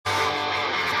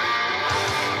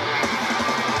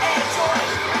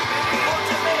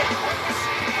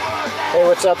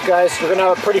What's up, guys? We're gonna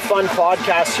have a pretty fun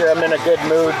podcast here. I'm in a good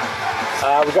mood.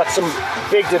 We got some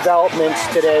big developments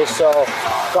today, so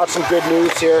got some good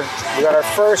news here. We got our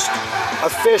first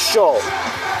official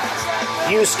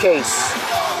use case,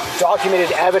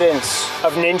 documented evidence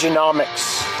of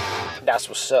Ninjanomics. That's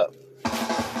what's up.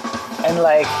 And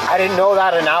like, I didn't know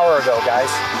that an hour ago, guys.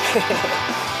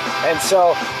 And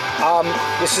so,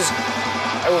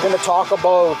 we're gonna talk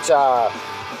about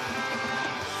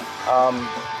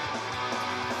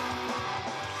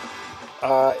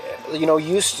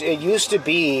it used to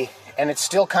be, and it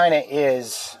still kind of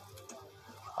is,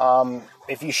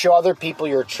 if you show other people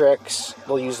your tricks,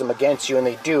 they'll use them against you, and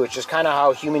they do. It's just kind of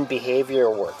how human behavior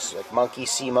works, like monkey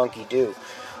see, monkey do.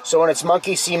 So when it's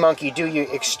monkey see, monkey do, you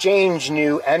exchange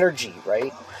new energy,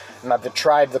 right? And the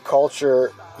tribe, the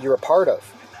culture you're a part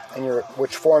of, and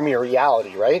which form your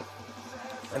reality, right?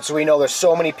 And so we know there's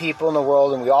so many people in the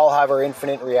world, and we all have our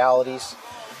infinite realities.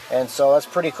 And so that's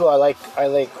pretty cool.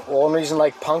 One reason I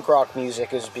like punk rock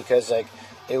music is because I've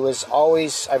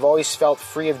always felt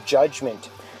free of judgment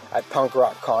at punk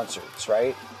rock concerts,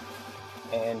 right?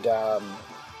 And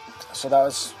so that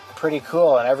was pretty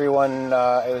cool. And everyone,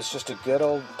 it was just a good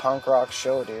old punk rock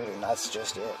show, dude. And that's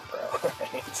just it, bro.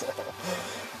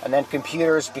 And then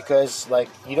computers, because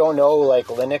you don't know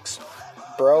Linux,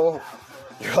 bro.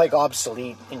 You're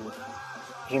obsolete in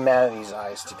humanity's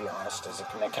eyes, to be honest, as an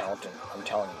accountant. I'm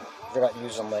telling you, if you're not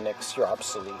using Linux, you're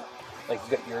obsolete. You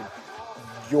got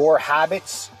your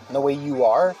habits and the way you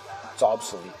are, it's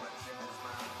obsolete.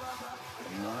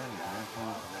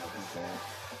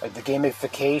 The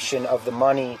gamification of the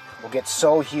money will get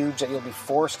so huge that you'll be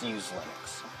forced to use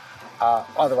Linux.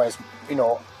 Otherwise,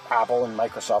 Apple and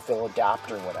Microsoft, they'll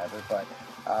adapt or whatever. But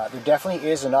there definitely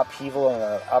is an upheaval and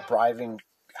an uprising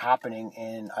happening,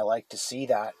 and I like to see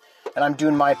that. And I'm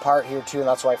doing my part here too, and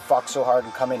that's why I fuck so hard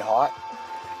and come in hot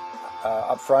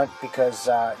up front, because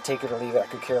take it or leave it, I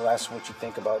could care less what you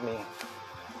think about me.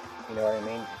 You know what I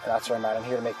mean? And that's where I'm at. I'm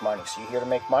here to make money. So you here to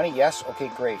make money? Yes? Okay,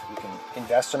 great. You can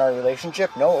invest in our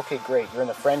relationship? No? Okay, great. You're in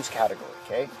the friends category,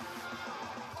 okay?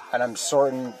 And I'm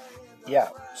sorting,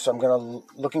 so I'm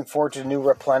looking forward to new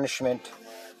replenishment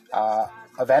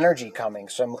of energy coming.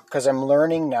 So because I'm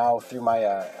learning now through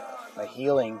my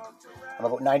healing. I'm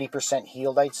about 90%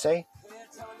 healed, I'd say.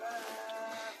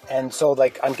 And so,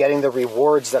 I'm getting the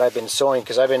rewards that I've been sowing,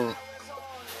 because I've been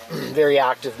very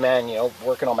active, man,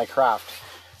 working on my craft.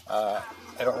 I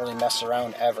don't really mess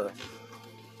around ever.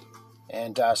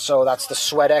 And so that's the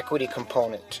sweat equity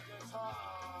component.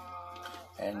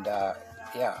 And, I'm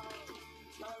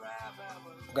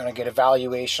going to get a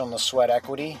valuation on the sweat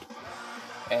equity.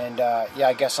 And,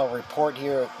 I guess I'll report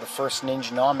here the first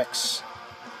Ninjanomics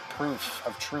proof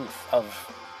of truth of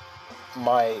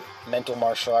my mental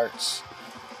martial arts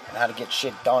and how to get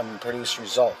shit done and produce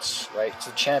results, right? It's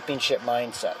a championship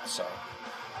mindset. So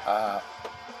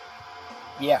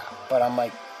but I'm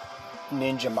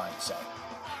ninja mindset,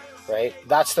 right?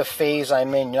 That's the phase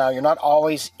I'm in now. You're not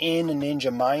always in a ninja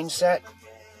mindset,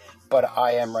 but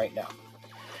I am right now.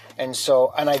 And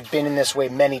so, and I've been in this way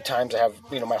many times. I have,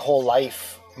 my whole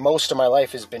life, most of my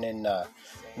life has been in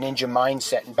ninja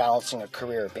mindset and balancing a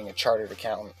career, being a chartered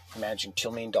accountant, managing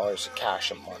 $2 million of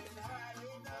cash a month.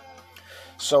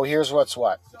 So here's what's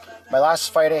what. My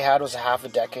last fight I had was a half a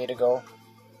decade ago,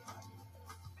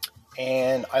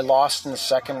 and I lost in the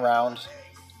second round.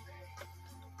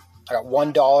 I got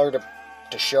 $1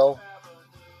 to show.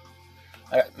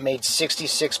 I made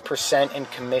 66% in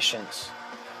commissions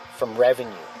from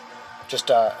revenue,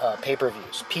 just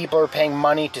pay-per-views. People are paying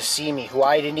money to see me who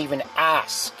I didn't even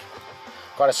ask.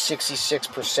 Got a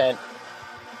 66%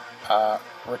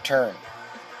 return,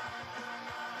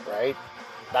 right?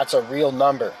 That's a real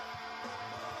number.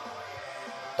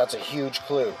 That's a huge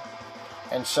clue.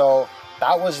 And so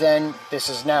that was then, this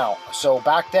is now. So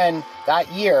back then, that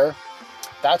year,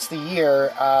 that's the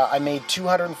year I made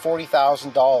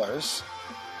 $240,000,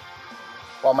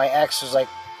 while my ex was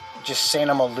just saying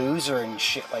I'm a loser and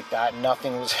shit like that.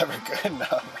 Nothing was ever good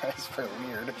enough. It's pretty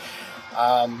weird.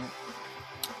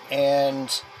 And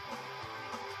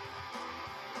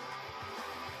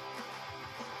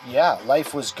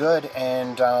life was good,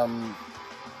 and I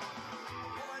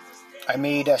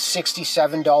made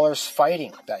 $67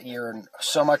 fighting that year, and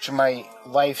so much of my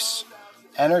life's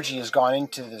energy has gone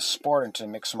into this sport, into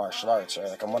mixed martial arts.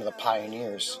 Right? I'm one of the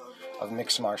pioneers of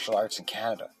mixed martial arts in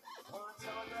Canada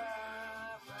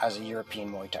as a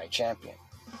European Muay Thai champion.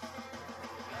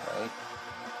 Right?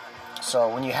 So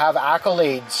when you have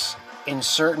accolades in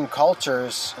certain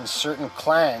cultures, in certain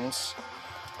clans,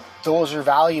 those are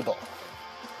valuable.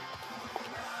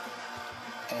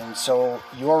 And so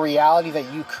your reality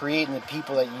that you create and the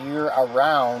people that you're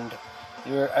around,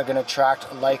 you're going to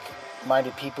attract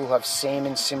like-minded people who have same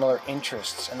and similar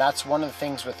interests. And that's one of the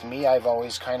things with me. I've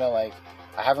always kind of like,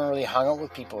 I haven't really hung out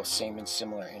with people with same and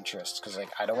similar interests because like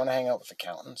I don't want to hang out with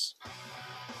accountants,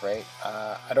 right?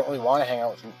 I don't really want to hang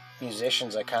out with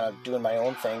musicians. I kind of doing my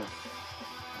own thing,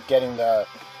 getting the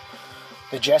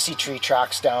Jesse Tree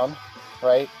tracks down,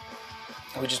 right?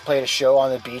 We just played a show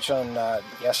on the beach on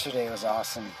yesterday. It was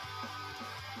awesome.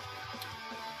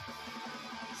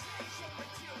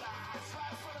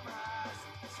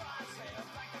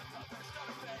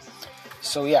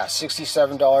 So yeah,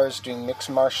 $67 doing mixed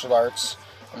martial arts.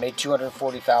 I made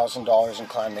 $240,000 in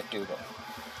Clan McDougal.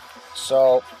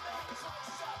 So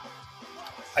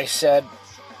I said,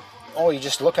 oh, you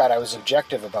just look at it. I was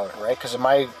objective about it, right? Because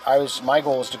my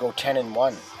goal is to go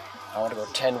 10-1. I want to go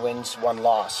 10 wins, 1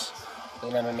 loss. An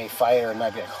MMA fighter, and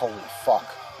I'd be like, holy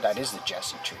fuck, that is the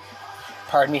Jesse Tree.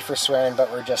 Pardon me for swearing,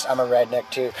 but I'm a redneck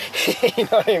too. You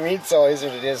know what I mean? So it is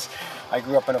what it is. I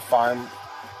grew up on a farm.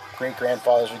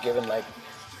 Great-grandfathers were given like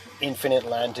infinite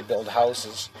land to build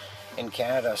houses in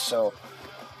Canada, so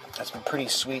that's been pretty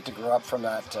sweet to grow up from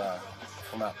that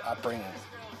upbringing.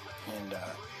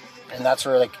 And that's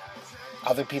where like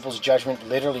other people's judgment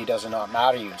literally does not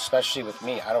matter to you, especially with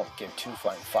me. I don't give 2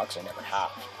 flying fucks. I never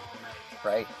have,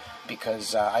 right?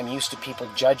 Because I'm used to people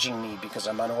judging me because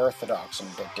I'm unorthodox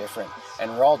and a bit different.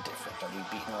 And we're all different. We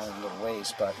beat in our own little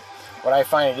ways. But what I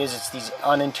find it's these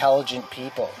unintelligent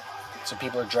people. So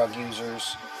people are drug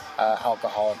users,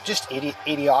 alcoholic, just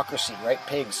idiocracy, right?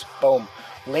 Pigs, boom.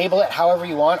 Label it however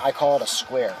you want. I call it a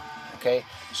square, okay?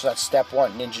 So that's step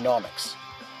 1, Ninjanomics.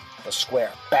 A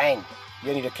square. Bang.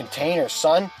 You need a container,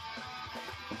 son.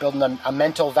 You're building a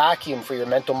mental vacuum for your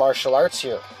mental martial arts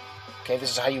here. Okay,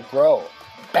 this is how you grow.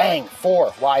 Bang,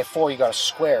 4. Why 4? You got a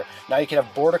square. Now you can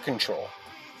have border control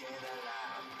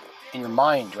in your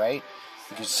mind, right?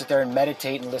 You can sit there and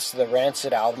meditate and listen to the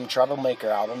Rancid album, Troublemaker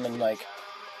album, and like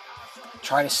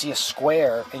try to see a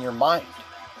square in your mind,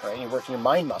 right? You're working your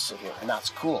mind muscle here, and that's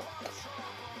cool.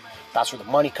 That's where the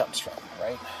money comes from,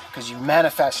 right? Because you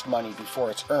manifest money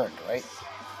before it's earned, right?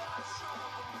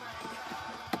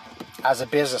 As a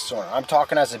business owner. I'm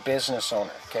talking as a business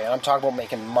owner, okay? I'm talking about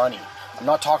making money. I'm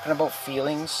not talking about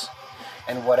feelings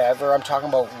and whatever. I'm talking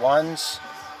about ones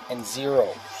and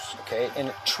zeros, okay?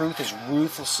 And truth is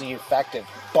ruthlessly effective.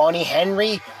 Bonnie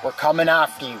Henry, we're coming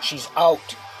after you. She's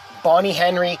out. Bonnie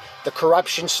Henry, the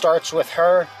corruption starts with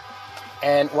her.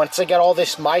 And once I get all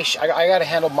this, I got to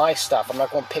handle my stuff. I'm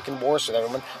not going picking wars with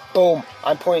everyone. Boom,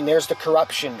 I'm pointing, there's the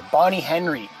corruption. Bonnie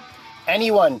Henry.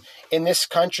 Anyone in this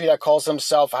country that calls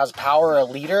themselves has power, a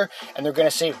leader, and they're going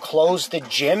to say, close the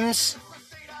gyms,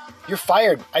 you're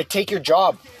fired. I take your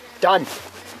job. Done.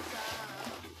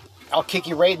 I'll kick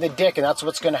you right in the dick, and that's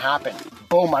what's going to happen.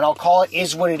 Boom, and I'll call it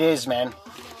is what it is, man.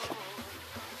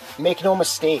 Make no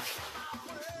mistake.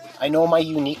 I know my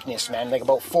uniqueness, man. Like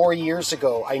about 4 years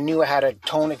ago, I knew I had to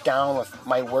tone it down with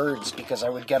my words because I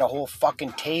would get a whole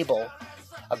fucking table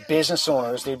of business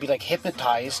owners. They'd be like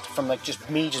hypnotized from like just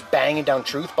me just banging down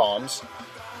truth bombs,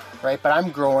 right? But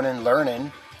I'm growing and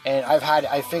learning, and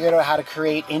I figured out how to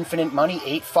create infinite money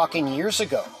 8 fucking years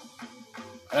ago.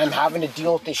 And I'm having to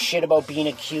deal with this shit about being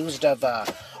accused of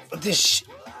this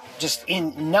just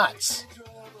in nuts.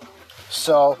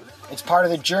 So it's part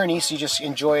of the journey, so you just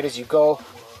enjoy it as you go.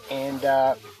 And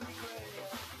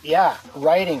yeah,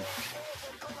 writing,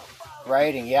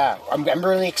 yeah. I'm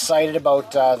really excited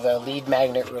about the Lead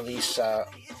Magnet release.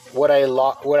 What I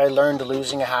learned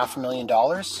losing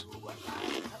 $500,000.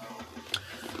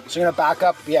 So we're gonna back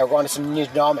up. Yeah, we're going to some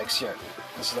Ninjanomics here.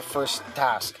 This is the first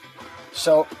task.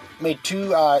 So made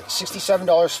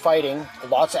 $67 fighting,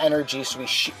 lots of energy. So we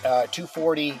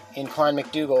 $240 in Clan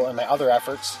McDougal and my other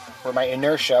efforts where my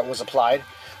inertia was applied.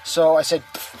 So I said,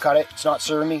 cut it, it's not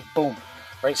serving me, boom,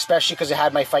 right? Especially because I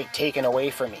had my fight taken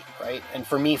away from me, right? And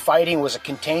for me, fighting was a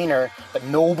container that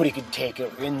nobody could take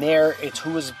it. In there, it's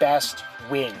who is best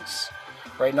wins,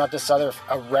 right? Not this other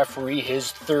a referee,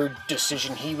 his third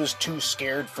decision, he was too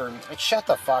scared for me. Like, shut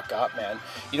the fuck up, man.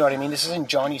 You know what I mean? This isn't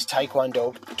Johnny's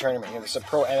Taekwondo tournament. This is a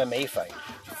pro MMA fight. What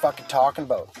are you fucking talking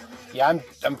about? Yeah,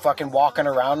 I'm fucking walking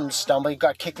around and stumbling.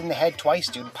 Got kicked in the head twice,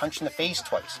 dude. Punched in the face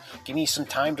twice. Give me some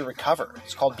time to recover.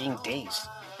 It's called being dazed.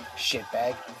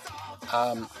 Shitbag.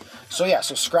 So yeah,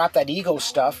 so scrap that ego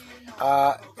stuff.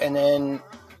 And then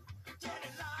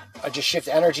I just shift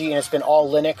energy, and it's been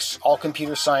all Linux, all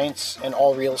computer science, and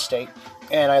all real estate.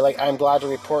 And I'm glad to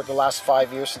report the last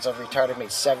 5 years since I've retired, I've made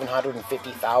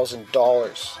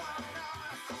 $750,000.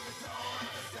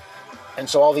 And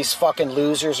so all these fucking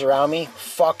losers around me,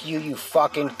 fuck you, you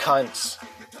fucking cunts.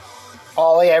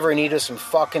 All I ever need is some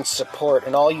fucking support,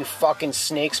 and all you fucking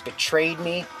snakes betrayed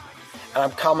me, and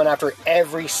I'm coming after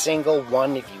every single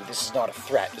one of you. This is not a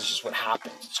threat. This is just what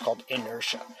happens. It's called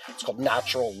inertia. It's called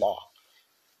natural law.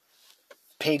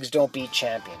 Pigs don't beat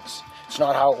champions. It's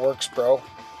not how it works, bro.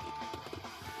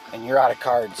 And you're out of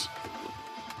cards.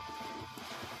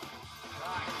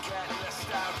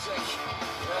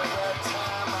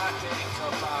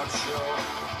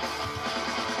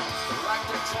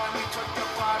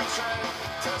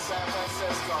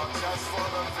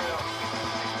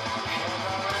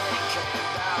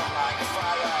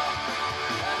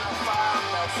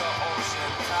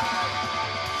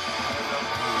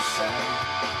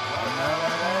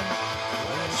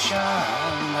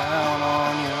 Shine down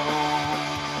on you.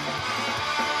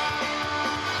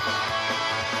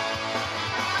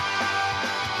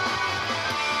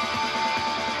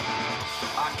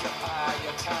 Occupy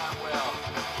your time well,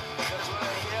 'cause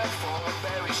we're here for a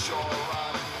very short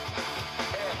run.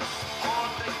 Hey,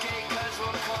 hold the gate 'cause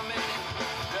we're coming.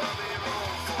 There'll be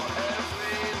room for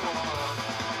everyone.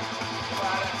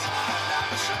 By the time that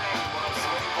train was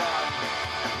run,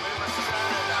 we were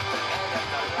standing at the end of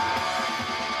the line.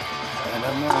 And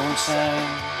the moon sang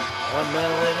a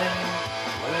melody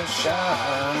will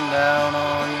shine down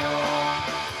on you.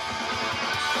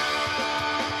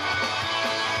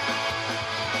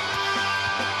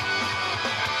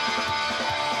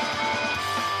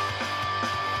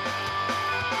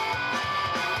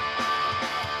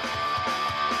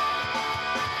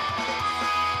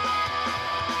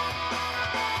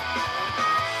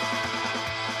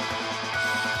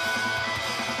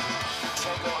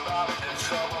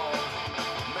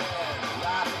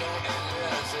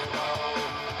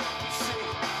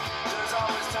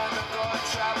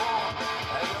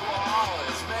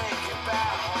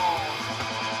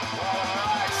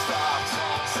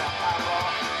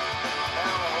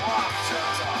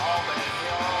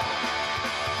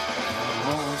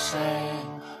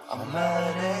 Sing a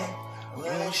melody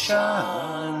will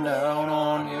shine down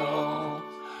on you,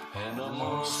 and the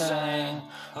moon sang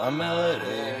a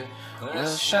melody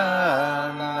will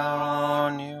shine down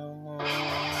on you.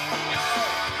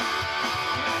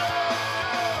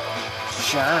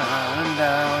 Shine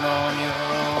down on you.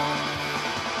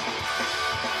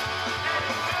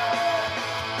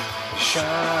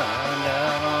 Shine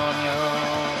down on you.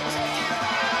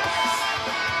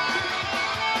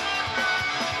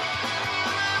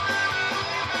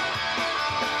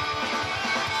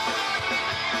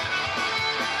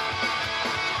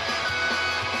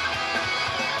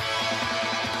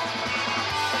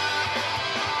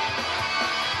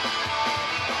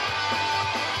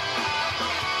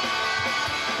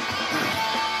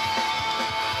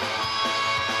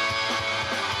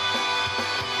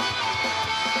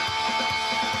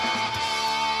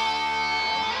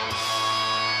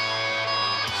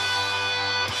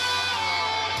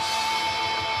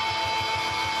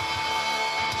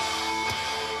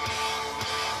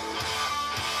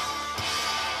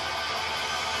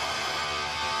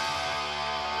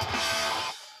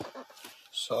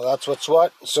 So that's what's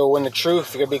what. So when the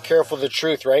truth, you gotta be careful of the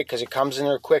truth, right? Because it comes in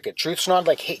there quick. The truth's not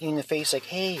like hitting you in the face, like,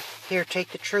 hey, here,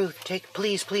 take the truth.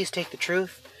 Please take the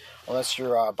truth. Unless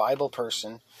you're a Bible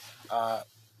person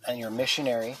and you're a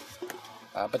missionary.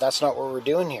 But that's not what we're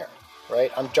doing here,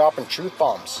 right? I'm dropping truth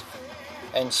bombs.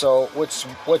 And so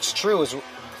what's true is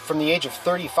from the age of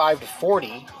 35 to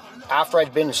 40, after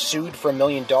I'd been sued for $1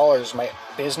 million, my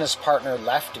business partner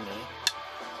left me,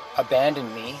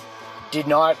 abandoned me, did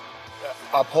not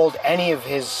uphold any of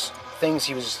his things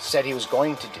said he was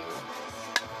going to do.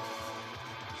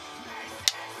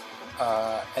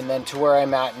 And then to where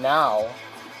I'm at now,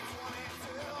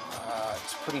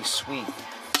 it's pretty sweet.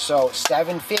 So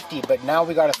 750, but now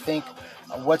we got to think,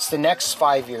 what's the next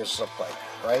 5 years look like,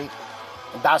 right?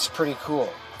 And that's pretty cool.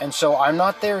 And so I'm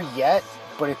not there yet,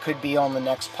 but it could be on the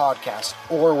next podcast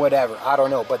or whatever. I don't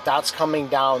know, but that's coming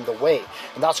down the way.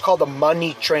 And that's called the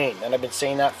money train. And I've been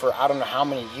saying that for I don't know how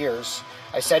many years.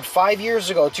 I said 5 years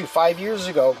ago, too. 5 years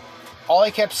ago, all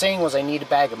I kept saying was I need a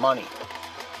bag of money.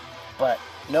 But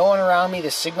no one around me,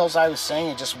 the signals I was saying,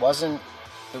 it just wasn't,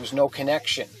 there was no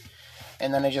connection.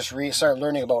 And then I just started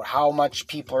learning about how much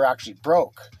people are actually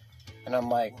broke. And I'm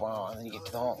like, wow, and then you get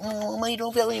to the whole, money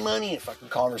don't value any money, fucking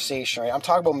conversation, right? I'm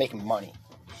talking about making money.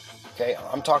 Okay?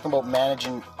 I'm talking about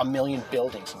managing 1 million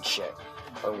buildings and shit.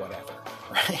 Or whatever,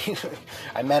 right?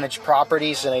 I manage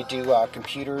properties and I do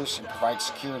computers and provide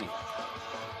security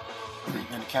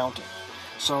and accounting.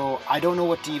 So I don't know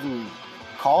what to even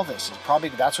call this. It's probably,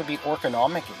 that's what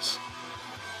Orconomic is.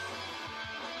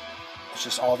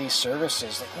 it's just all these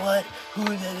services. Like, what?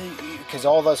 Who? Because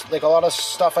all this, like a lot of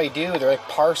stuff I do, they're like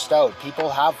parsed out. People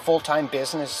have full-time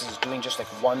businesses doing just like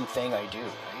one thing I do,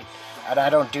 right? And I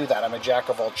don't do that. I'm a jack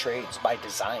of all trades by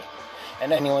design.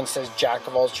 And anyone says jack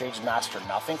of all trades, master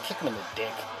nothing, kick them in the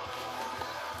dick.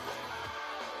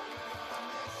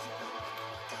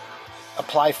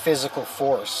 Apply physical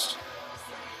force.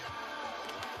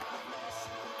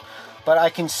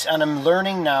 But and I'm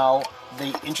learning now,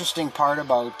 the interesting part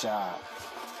about,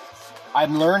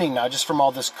 I'm learning now just from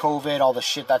all this COVID, all the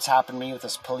shit that's happened to me with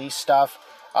this police stuff,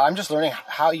 I'm just learning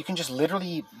how you can just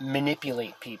literally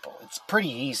manipulate people. It's pretty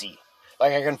easy.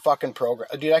 Like, I can fucking program,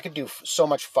 dude, I could do so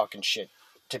much fucking shit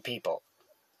to people.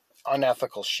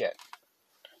 Unethical shit.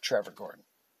 Trevor Gordon.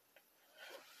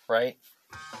 Right?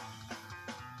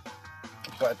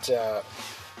 But,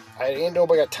 I didn't know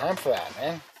I got time for that,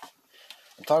 man.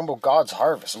 I'm talking about God's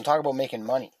harvest. I'm talking about making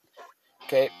money.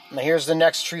 Okay, now here's the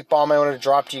next truth bomb I want to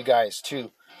drop to you guys,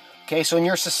 too. Okay, so in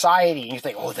your society, you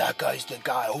think, oh, that guy's the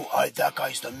guy, that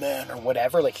guy's the man, or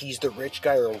whatever, like he's the rich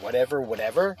guy, or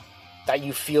whatever, that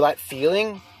you feel that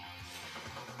feeling.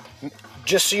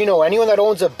 Just so you know, anyone that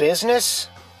owns a business,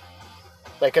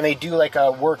 like, and they do, like,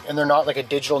 a work, and they're not, like, a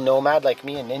digital nomad like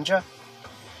me and Ninja,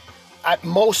 at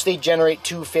most, they generate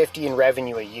 $250 in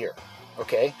revenue a year,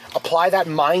 okay? Apply that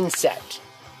mindset.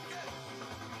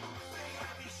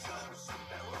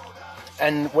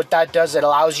 And what that does, it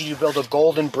allows you to build a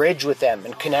golden bridge with them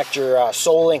and connect your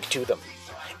soul link to them,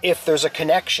 if there's a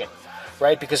connection,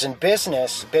 right? Because in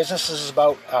business is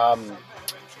about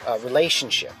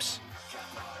relationships,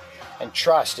 and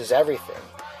trust is everything.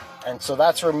 And so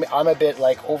that's where I'm a bit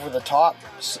like over the top,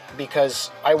 because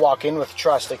I walk in with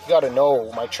trust. Like, you got to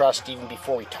know my trust even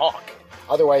before we talk.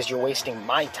 Otherwise, you're wasting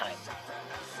my time.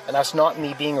 And that's not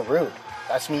me being rude.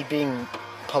 That's me being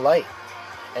polite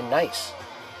and nice.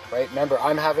 Right? Remember,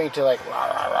 I'm having to like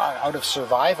out of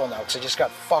survival now because I just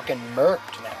got fucking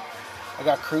murked, man. I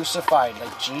got crucified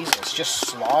like Jesus, just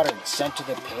slaughtered, sent to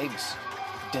the pigs.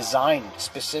 Designed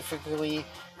specifically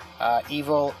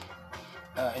evil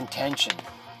intention.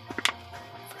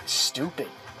 Stupid.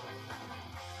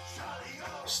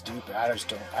 I just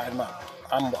don't.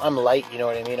 I'm light. You know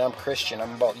what I mean? I'm Christian.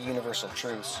 I'm about universal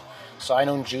truths. So I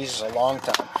known Jesus a long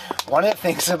time. One of the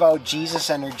things about Jesus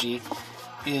energy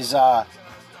is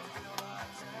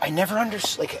I never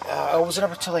understood. Like, I wasn't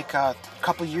up until like a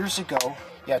couple years ago.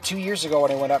 Yeah, 2 years ago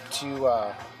when I went up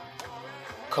to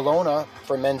Kelowna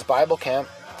for men's Bible camp.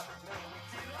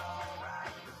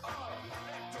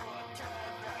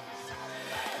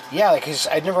 Yeah, like, cause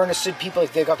I'd never understood people,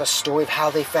 like, they got the story of how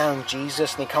they found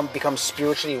Jesus and they become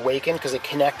spiritually awakened because they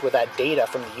connect with that data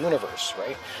from the universe,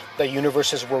 right? The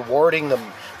universe is rewarding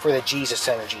them for the Jesus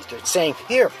energy. They're saying,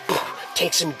 here,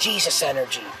 take some Jesus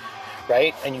energy,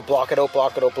 right? And you block it out.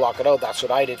 That's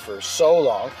what I did for so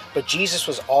long. But Jesus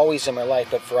was always in my life.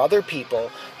 But for other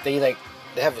people, they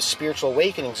have spiritual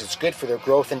awakenings. It's good for their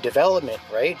growth and development,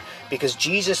 right? Because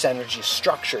Jesus energy is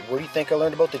structured. Where do you think I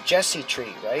learned about the Jesse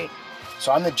tree, right?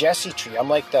 So I'm the Jesse tree. I'm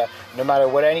like no matter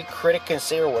what any critic can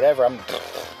say or whatever,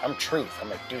 I'm truth.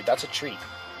 I'm like, dude, that's a tree.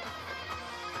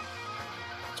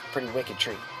 It's a pretty wicked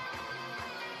tree.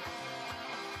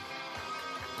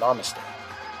 Namaste.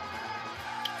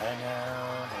 I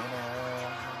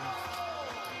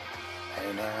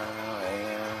know.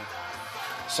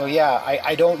 So yeah,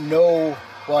 I don't know.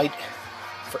 Well,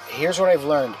 here's what I've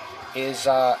learned is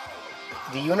the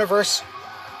universe,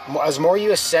 as more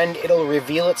you ascend, it'll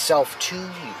reveal itself to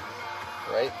you,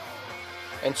 right?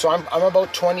 And so I'm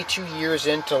about 22 years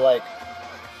into like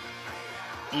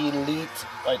elite,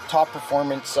 like top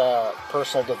performance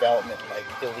personal development, like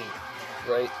elite,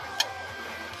 right?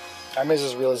 I'm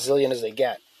as resilient as they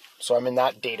get. So I'm in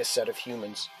that data set of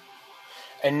humans.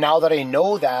 And now that I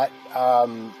know that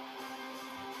I'm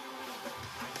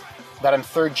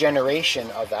third generation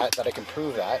of that I can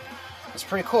prove that, it's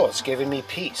pretty cool. It's giving me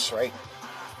peace, right?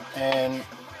 And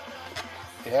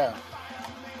yeah.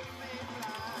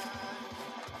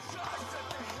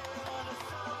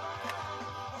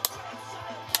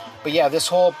 But yeah, this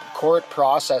whole court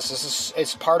process,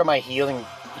 it's part of my healing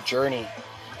journey.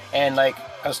 And like,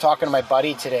 I was talking to my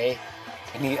buddy today,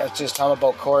 and I was just telling him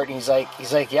about court, and he's like,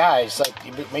 yeah, it's like,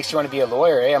 it makes you want to be a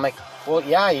lawyer, eh? I'm like, well,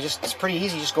 yeah, it's pretty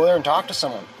easy. You just go there and talk to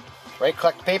someone, right?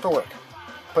 Collect the paperwork,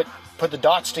 put the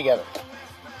dots together,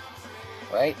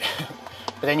 right?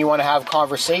 But then you want to have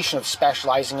conversation of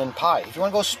specializing in pie. If you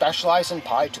want to go specialize in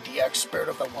pie to the expert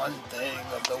of the one thing,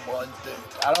 it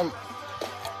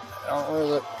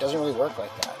doesn't really work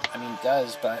like that. I mean, it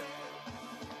does, but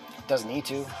it doesn't need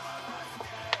to.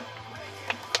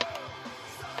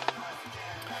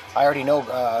 I already know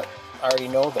I already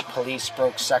know the police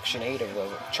broke Section 8 of the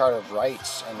Charter of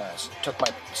Rights and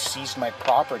seized my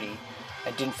property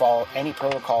and didn't follow any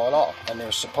protocol at all. And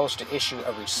they're supposed to issue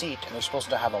a receipt, and they're supposed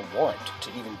to have a warrant to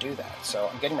even do that. So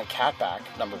I'm getting my cat back,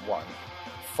 number one.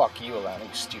 Fuck you, Alana,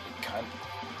 you stupid cunt.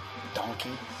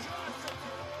 Donkey.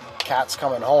 Cat's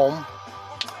coming home,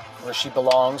 where she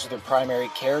belongs with her primary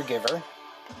caregiver.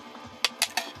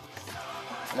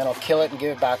 And then I'll kill it and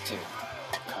give it back to you,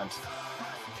 cunt.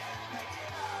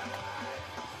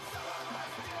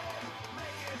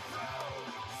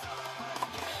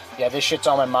 Yeah, this shit's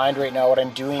on my mind right now. What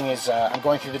I'm doing is I'm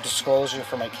going through the disclosure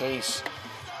for my case,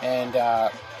 and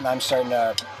I'm starting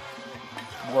to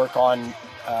work on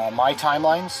my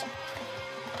timelines.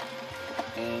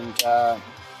 And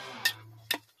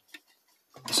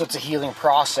so it's a healing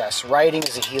process. Writing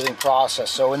is a healing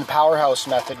process. So in the Powerhouse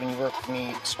method, when you work with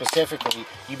me specifically,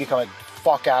 you become a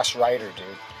fuck-ass writer,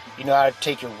 dude. You know how to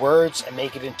take your words and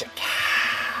make it into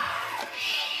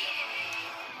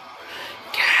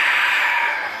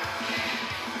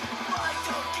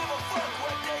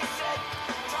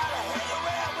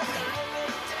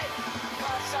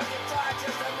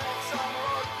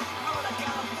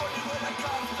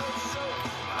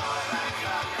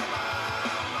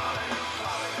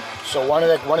So one of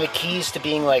the keys to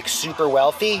being like super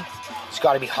wealthy, it's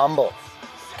got to be humble.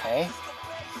 Okay.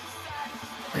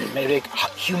 Maybe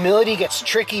humility gets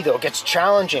tricky though, gets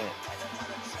challenging.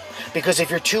 Because if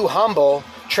you're too humble,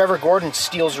 Trevor Gordon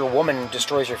steals your woman and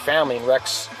destroys your family and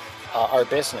wrecks our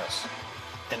business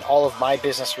and all of my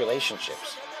business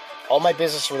relationships. All my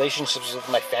business relationships with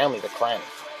my family, the clan.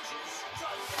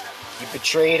 You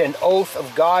betrayed an oath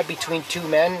of God between two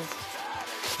men,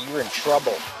 you're in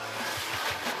trouble.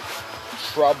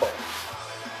 Trouble.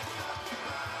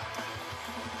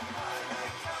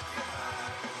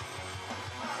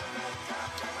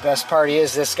 Best part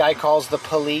is this guy calls the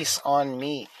police on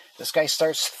me. This guy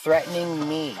starts threatening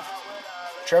me.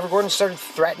 Trevor Gordon started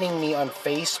threatening me on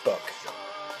Facebook.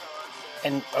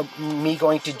 And me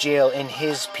going to jail and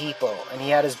his people. And he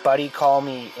had his buddy call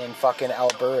me in fucking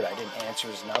Alberta. I didn't answer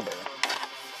his number.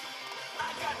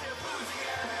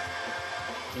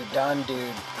 You're done,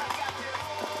 dude.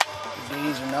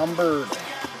 Days are numbered.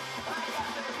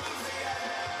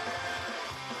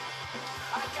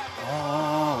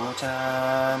 All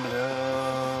time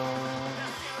low.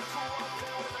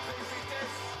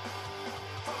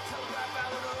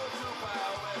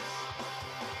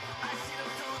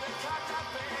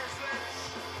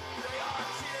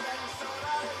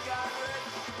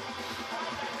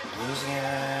 Blues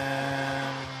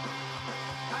again.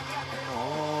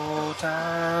 All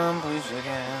time blues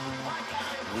again.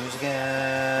 Blues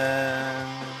again.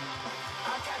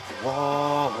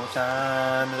 All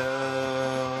time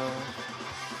low.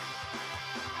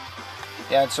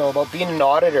 Yeah, and so about being an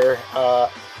auditor,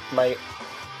 my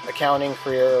accounting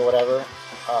career or whatever,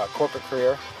 corporate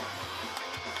career,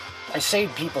 I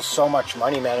saved people so much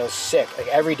money, man. It was sick. Like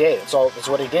every day, that's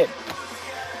what I did.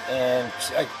 And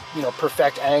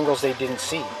perfect angles they didn't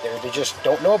see. They just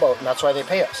don't know about, and that's why they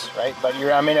pay us, right? But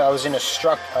I was in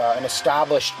an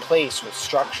established place with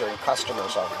structure and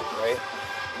customers already, right?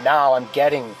 Now I'm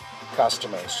getting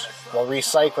customers, while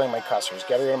recycling my customers,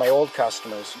 getting rid of my old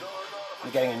customers,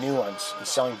 and getting new ones, and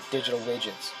selling digital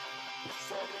widgets.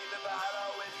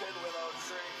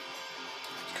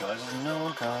 Cause there's no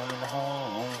one coming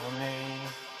home for me.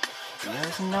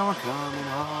 There's no one coming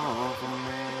home for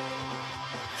me.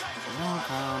 No one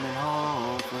coming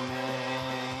home for me.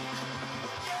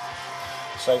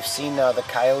 So I've seen the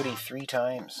coyote 3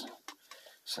 times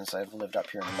since I've lived up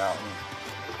here in the mountain.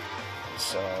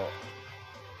 So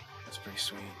it's pretty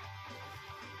sweet.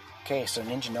 Okay, so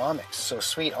Ninjanomics. So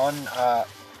sweet. On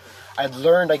I've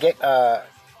learned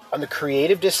on the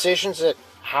creative decisions that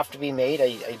have to be made,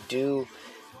 I do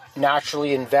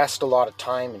naturally invest a lot of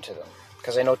time into them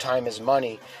because I know time is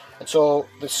money. And so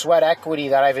the sweat equity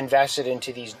that I've invested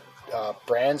into these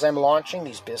brands I'm launching,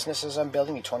 these businesses I'm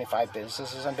building, the 25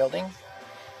 businesses I'm building,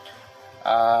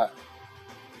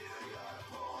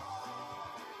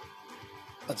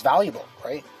 it's valuable,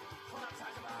 right?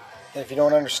 And if you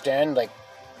don't understand like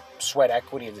sweat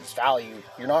equity of its value,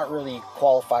 you're not really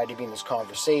qualified to be in this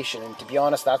conversation. And to be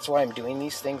honest, that's why I'm doing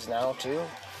these things now too,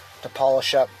 to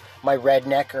polish up my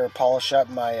redneck or polish up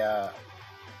my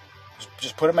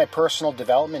just put in my personal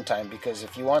development time. Because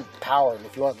if you want power and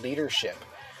if you want leadership,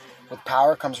 with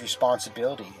power comes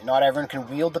responsibility. And not everyone can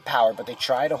wield the power, but they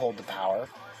try to hold the power.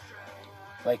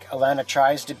 Like Alana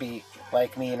tries to be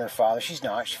like me and her father. She's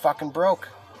not. She's fucking broke.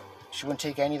 She wouldn't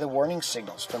take any of the warning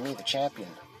signals from me, the champion.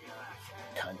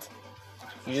 Cunt.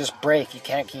 You just break. You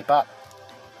can't keep up.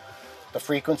 the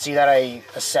frequency that I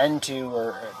ascend to,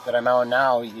 or that I'm on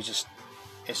now,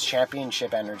 it's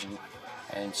championship energy.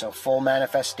 And so full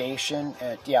manifestation,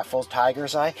 full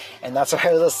Tiger's Eye. And that's why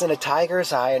I listened to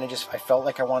Tiger's Eye, and I felt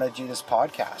like I wanted to do this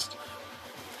podcast.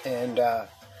 And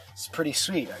it's pretty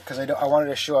sweet, because I wanted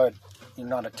to show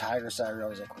not a Tiger's Eye, where I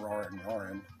was like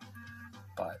roaring,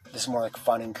 but this is more like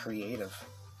fun and creative.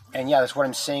 And yeah, that's what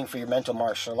I'm saying for your mental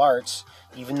martial arts.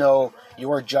 Even though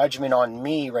your judgment on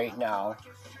me right now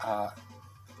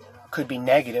could be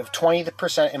negative,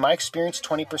 20%, in my experience,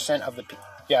 20% of the people,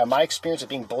 my experience of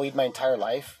being bullied my entire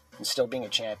life and still being a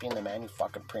champion, the man who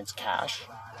fucking prints cash,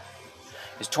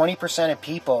 is 20% of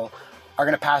people are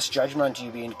going to pass judgment onto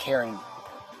you being caring,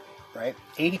 right?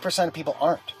 80% of people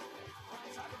aren't.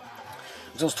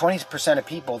 Those 20% of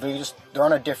people, they're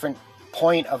on a different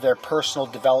point of their personal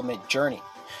development journey.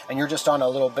 And you're just on a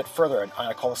little bit further.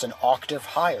 I call this an octave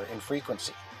higher in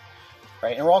frequency,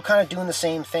 right? And we're all kind of doing the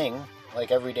same thing, like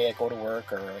every day I go to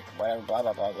work, or like whatever, blah,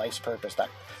 blah, blah, life's purpose. That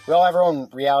we all have our own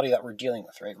reality that we're dealing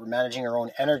with, right? We're managing our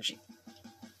own energy.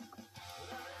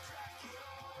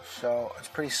 So it's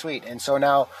pretty sweet. And so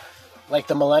now, like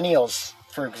the millennials,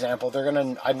 for example, they're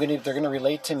gonna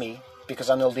relate to me because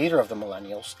I'm the leader of the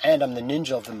millennials and I'm the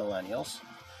ninja of the millennials.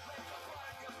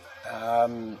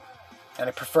 And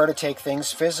I prefer to take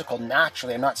things physical,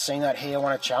 naturally. I'm not saying that, hey, I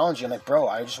want to challenge you. I'm like, bro,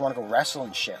 I just want to go wrestle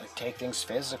and shit. Like, take things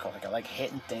physical. Like, I like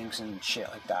hitting things and shit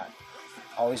like that.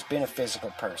 Always been a physical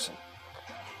person.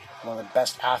 One of the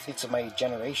best athletes of my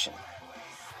generation.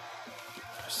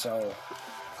 So,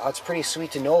 it's pretty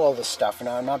sweet to know all this stuff. And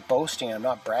I'm not boasting, I'm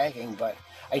not bragging, but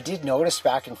I did notice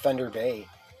back in Thunder Bay,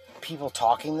 people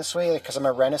talking this way, like, because I'm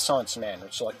a Renaissance man.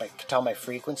 So, like, I can tell my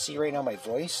frequency right now, my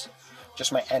voice,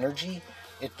 just my energy.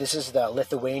 This is the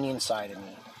Lithuanian side of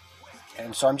me.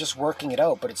 And so I'm just working it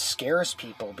out, but it scares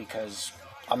people because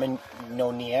I'm in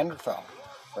Neanderthal,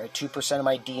 right? 2% of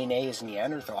my DNA is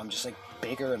Neanderthal. I'm just like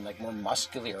bigger and like more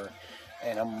muscular,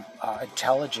 and I'm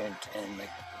intelligent and like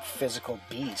physical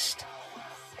beast,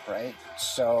 right?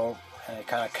 So I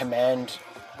kind of command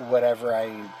whatever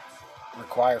I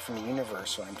require from the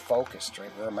universe when I'm focused,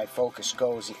 right? Where my focus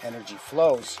goes, the energy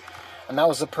flows. And that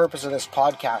was the purpose of this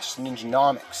podcast,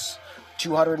 Ninjanomics.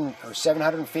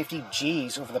 750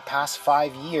 G's over the past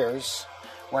 5 years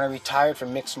when I retired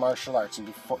from mixed martial arts.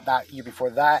 And year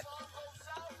before that,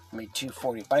 I made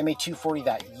 240. But I made 240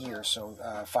 that year, so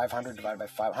 500 divided by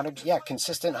 500. Yeah,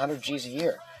 consistent 100 G's a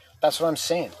year. That's what I'm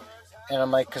saying. And I'm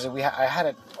like, because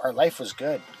our life was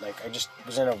good. Like, I just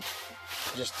was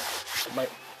my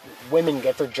women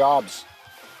get their jobs.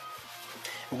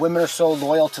 Women are so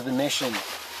loyal to the mission.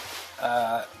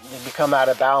 They become out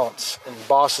of balance, and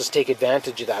bosses take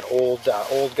advantage of that. Old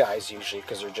guys usually,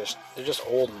 because they're just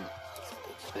old, and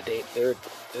they're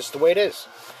just the way it is.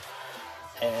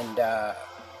 And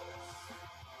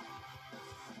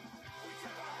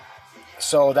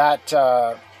so that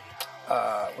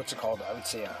what's it called? I would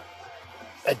say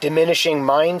a diminishing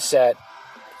mindset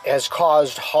has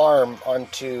caused harm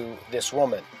onto this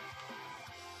woman.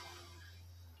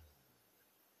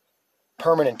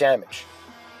 Permanent damage.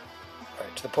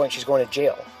 To the point she's going to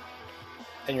jail.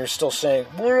 And you're still saying,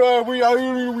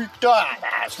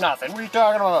 it's nothing. What are you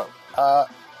talking about?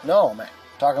 No, man.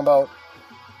 I'm talking about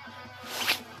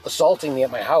assaulting me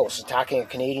at my house, attacking a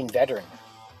Canadian veteran,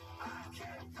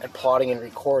 and plotting and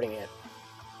recording it,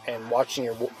 and watching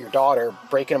your daughter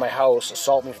break into my house,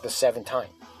 assault me for the 7th time.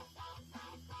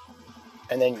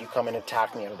 And then you come and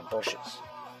attack me out of the bushes.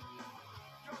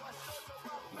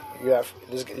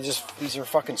 These are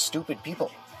fucking stupid people.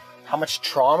 How much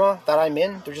trauma that I'm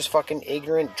in, they're just fucking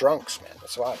ignorant drunks, man.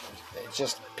 That's why. It's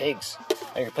just pigs.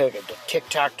 And you play like a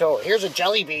tic-tac-toe. Here's a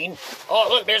jelly bean. Oh,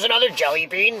 look, there's another jelly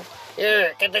bean.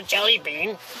 Here, get the jelly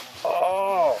bean.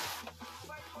 Oh.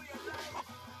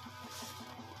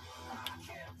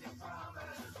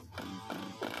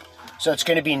 So it's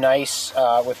going to be nice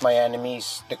with my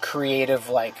enemies. The creative,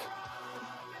 like,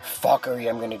 fuckery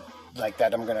I'm going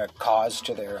to cause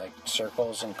to their, like,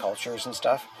 circles and cultures and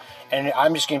stuff. And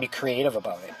I'm just going to be creative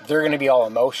about it. They're going to be all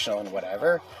emotional and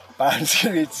whatever. But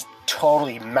it's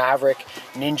totally maverick,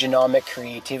 ninjanomic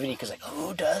creativity. Because, like,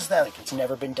 who does that? Like, it's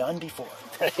never been done before.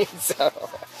 Right? So,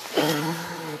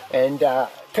 and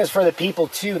because for the people,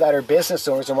 too, that are business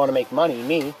owners and want to make money,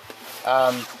 me,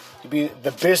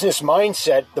 the business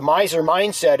mindset, the miser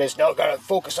mindset is, no, got to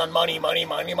focus on money, money,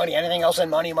 money, money. Anything else on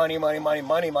money, money, money, money,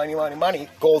 money, money, money, money.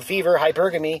 Gold fever,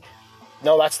 hypergamy.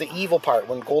 No, that's the evil part.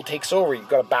 When gold takes over, you've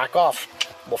got to back off.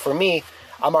 Well, for me,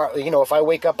 if I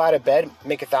wake up out of bed,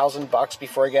 make $1,000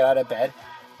 before I get out of bed,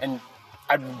 and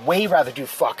I'd way rather do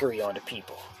fuckery onto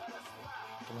people.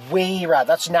 Way rather.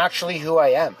 That's naturally who I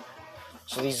am.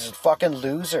 So these fucking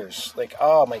losers, like,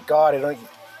 oh my god,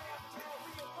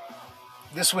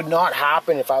 this would not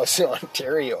happen if I was in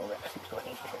Ontario, man.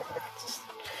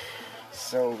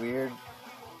 So weird.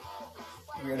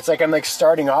 It's like I'm like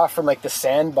starting off from like the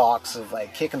sandbox of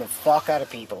like kicking the fuck out of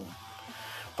people,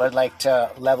 but like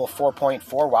to level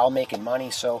 4.4 while making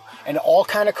money. So, and it all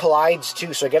kind of collides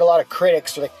too. So I get a lot of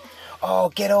critics who are like, oh,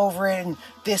 get over it and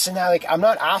this and that. Like, I'm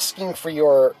not asking for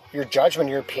your judgment,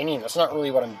 your opinion. That's not really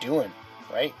what I'm doing,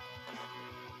 right?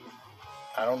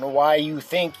 I don't know why you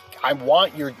think I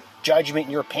want your judgment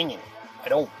and your opinion. I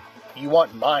don't. You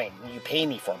want mine. You pay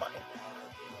me for mine.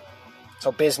 That's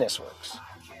how business works.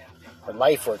 Or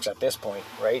life works at this point,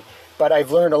 right? But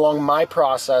I've learned along my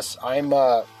process, I'm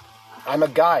a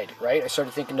guide, right? I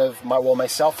started thinking of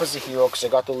myself as a hero because I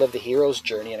got to live the hero's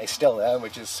journey, and I still am,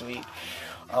 which is sweet.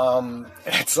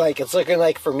 It's looking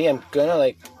like for me, I'm gonna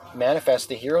like manifest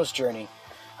the hero's journey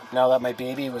now that my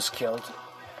baby was killed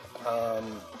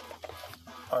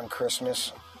on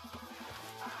Christmas,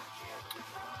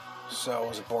 so I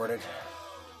was aborted.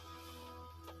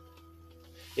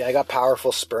 Yeah, I got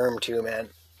powerful sperm too, man.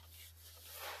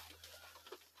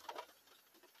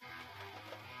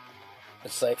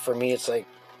 It's like, for me, it's like,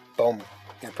 boom,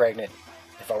 you're pregnant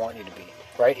if I want you to be,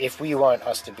 right? If we want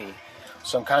us to be.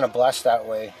 So I'm kind of blessed that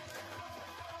way.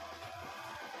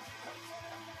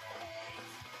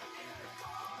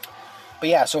 But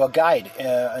yeah, so a guide,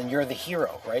 and you're the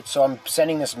hero, right? So I'm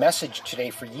sending this message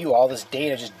today for you, all this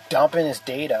data, just dumping this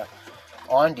data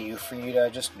onto you for you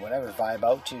to just, whatever, vibe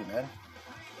out to, man.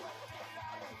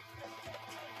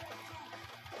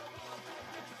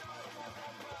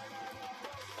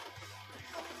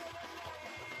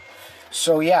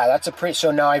 So yeah, that's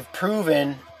so now I've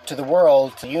proven to the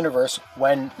world, to the universe,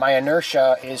 when my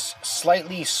inertia is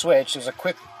slightly switched. It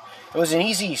was an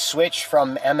easy switch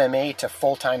from MMA to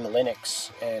full-time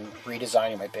Linux and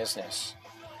redesigning my business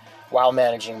while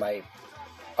managing my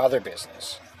other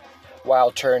business,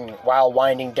 while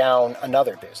winding down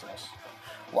another business,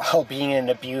 while being in an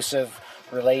abusive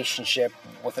relationship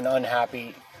with an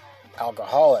unhappy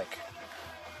alcoholic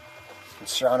and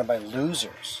surrounded by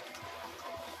losers.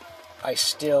 I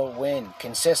still win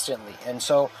consistently. And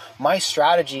so my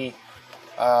strategy,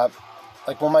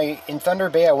 in Thunder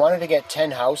Bay, I wanted to get 10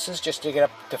 houses just to get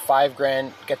up to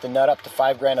 $5,000, get the nut up to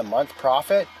 $5,000 a month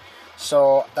profit.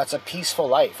 So that's a peaceful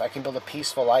life. I can build a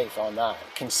peaceful life on that.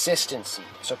 Consistency.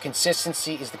 So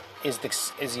consistency is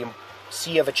the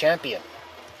C of a champion.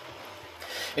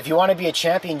 If you want to be a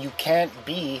champion, you can't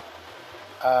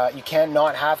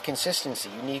not have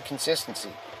consistency. You need consistency.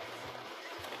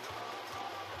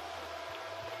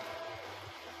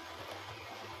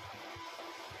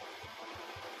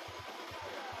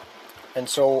 And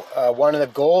so one of the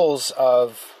goals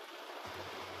of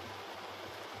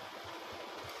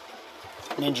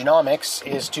Ninjanomics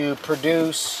is to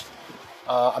produce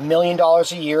 $1 million a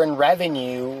year in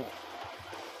revenue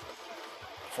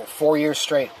for 4 years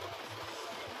straight.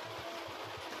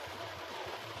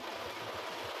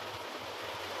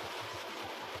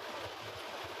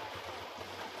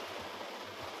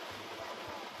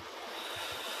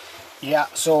 Yeah,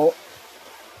 so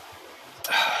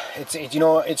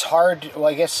it's hard. Well,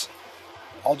 I guess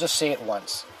I'll just say it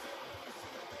once.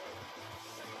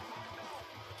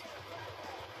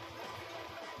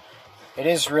 It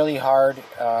is really hard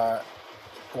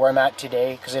where I'm at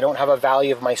today because I don't have a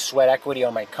value of my sweat equity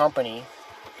on my company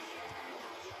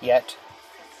yet.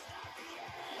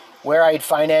 Where I'd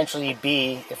financially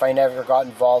be if I never got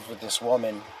involved with this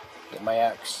woman, with my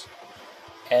ex,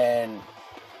 and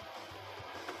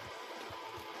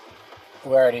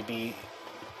where I'd be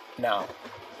now,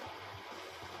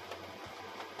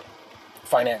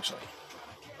 financially.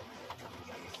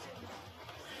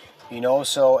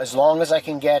 So as long as I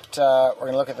can get, we're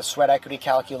going to look at the sweat equity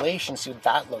calculation, see what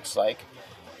that looks like,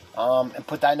 and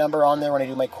put that number on there when I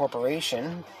do my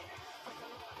corporation.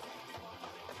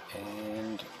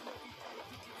 And,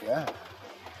 yeah.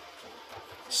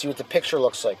 See what the picture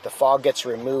looks like. The fog gets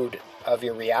removed of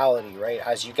your reality, right?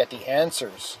 As you get the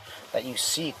answers that you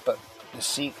seek, but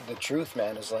the truth,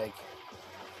 man, is like,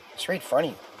 it's right in front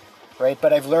of you, right?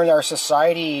 But I've learned our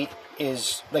society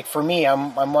is, like, for me,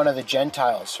 I'm one of the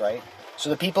Gentiles, right? So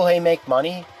the people who make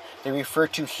money, they refer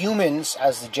to humans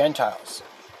as the Gentiles.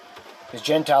 Because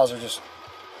Gentiles are just,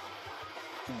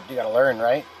 you gotta learn,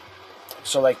 right?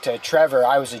 So like to Trevor,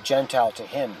 I was a Gentile to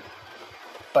him.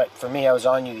 But for me, I was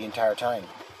on you the entire time,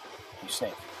 you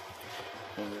snake.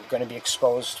 You're going to be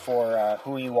exposed for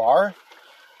who you are.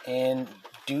 And,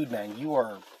 dude, man, you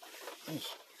are... Yeah.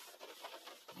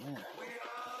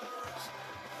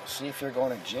 See if you're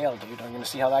going to jail, dude. I'm going to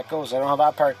see how that goes. I don't know how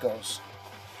that part goes.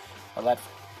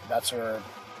 That's where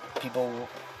people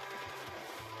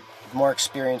more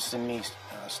experienced than me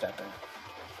step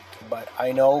in. But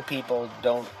I know people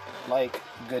don't like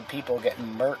good people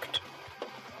getting murked.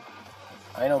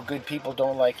 I know good people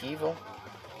don't like evil.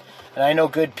 And I know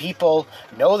good people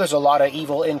know there's a lot of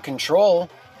evil in control.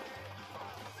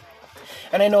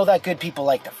 And I know that good people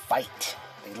like to fight.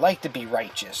 They like to be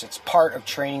righteous. It's part of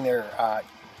training their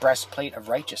breastplate of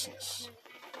righteousness.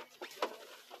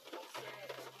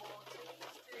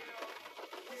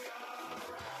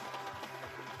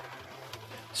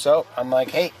 So I'm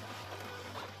like, hey,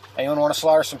 anyone want to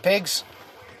slaughter some pigs?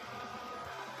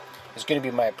 It's going to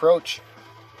be my approach.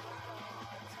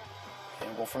 And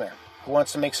we'll go from there. Who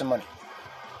wants to make some money?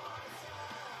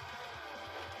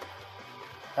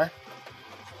 Huh?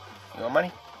 You want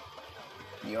money?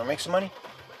 You want to make some money?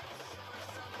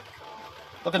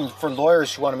 Looking for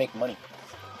lawyers who want to make money.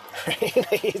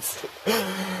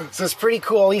 So it's pretty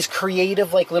cool, all these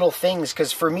creative like little things,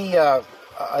 because for me,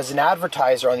 as an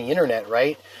advertiser on the internet,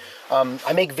 right,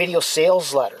 I make video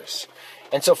sales letters.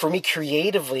 And so for me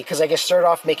creatively, because I get started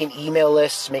off making email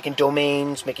lists, making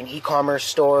domains, making e-commerce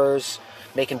stores,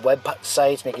 making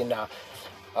websites, making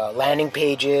landing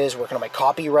pages, working on my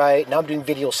copyright. Now I'm doing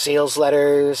video sales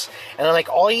letters. And I'm like,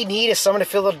 all you need is someone to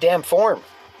fill out a damn form.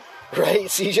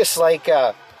 Right? So you just like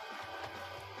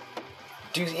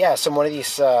do one of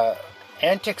these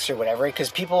antics or whatever,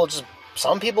 because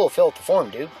some people will fill out the form,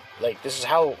 dude. Like, this is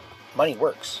how money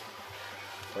works.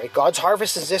 Right? God's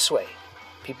harvest is this way.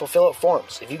 People fill out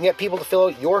forms. If you can get people to fill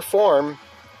out your form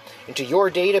into your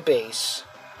database,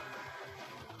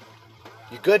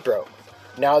 you're good, bro.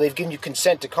 Now they've given you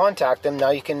consent to contact them. Now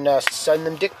you can send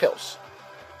them dick pills.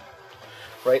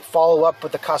 Right? Follow up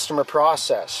with the customer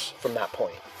process from that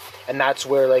point. And that's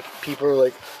where, like, people are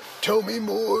like, tell me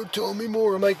more.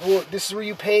 I'm like, well, this is where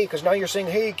you pay, because now you're saying,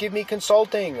 hey, give me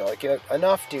consulting. Like,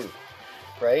 enough, dude.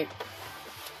 Right?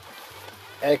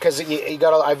 And because you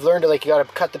gotta, I've learned to, like, you gotta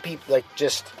cut the people, like,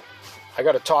 I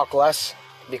gotta talk less,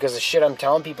 because the shit I'm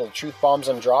telling people, the truth bombs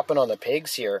I'm dropping on the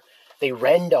pigs here, they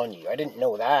rend on you. I didn't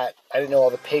know that. I didn't know all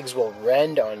the pigs will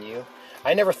rend on you.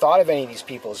 I never thought of any of these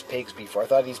people as pigs before. I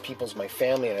thought of these people as my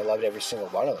family, and I loved every single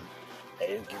one of them. I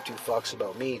didn't give two fucks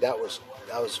about me. That was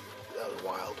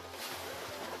wild.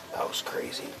 That was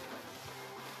crazy.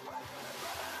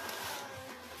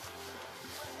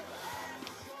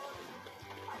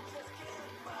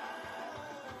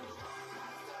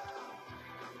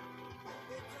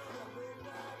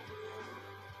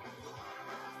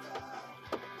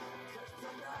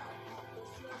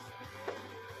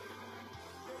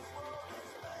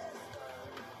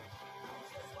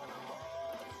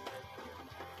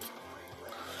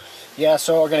 Yeah,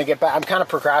 so we're going to get back. I'm kind of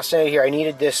procrastinating here. I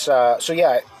needed this.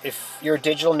 If you're a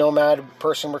digital nomad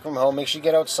person working from home, make sure you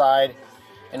get outside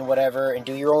and whatever and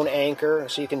do your own anchor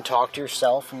so you can talk to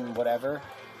yourself and whatever.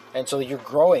 And so you're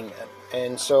growing.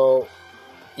 And so,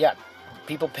 yeah,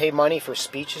 people pay money for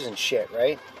speeches and shit,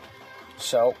 right?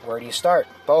 So where do you start?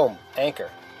 Boom,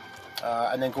 anchor.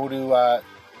 And then go to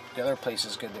the other place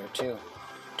is good there too.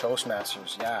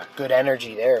 Toastmasters, yeah. Good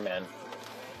energy there, man.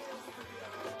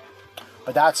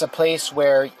 But that's a place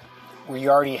where you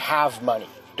already have money.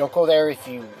 Don't go there if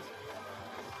you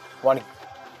want to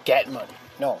get money.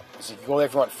 No, you go there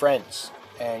if you want friends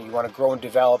and you want to grow and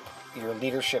develop your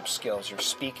leadership skills, your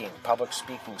speaking, public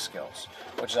speaking skills,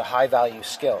 which is a high value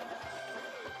skill.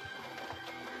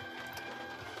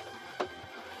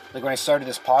 Like when I started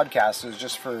this podcast, it was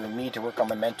just for me to work on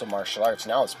my mental martial arts.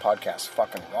 Now this podcast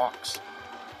fucking rocks.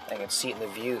 I can see it in the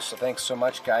view. So thanks so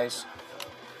much, guys.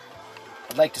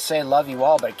 I'd like to say I love you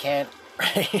all, but I can't,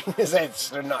 right? Because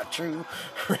they're not true,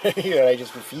 right? And I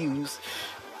just refuse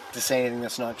to say anything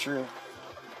that's not true.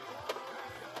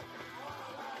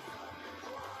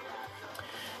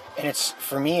 And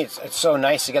for me, it's so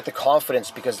nice to get the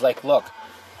confidence because, like, look,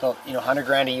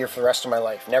 $100,000 a year for the rest of my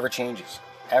life never changes,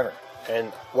 ever. And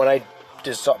when I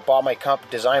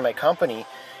designed my company,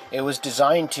 it was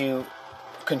designed to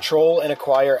control and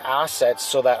acquire assets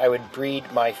so that I would breed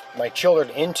my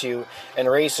children into and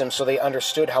raise them so they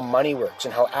understood how money works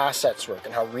and how assets work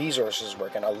and how resources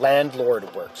work and a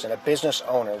landlord works and a business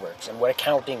owner works and what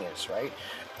accounting is, right?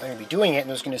 They're going to be doing it and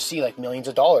they're going to see like millions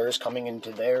of dollars coming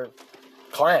into their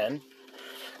clan. And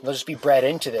they'll just be bred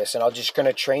into this and I'm just going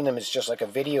to train them as just like a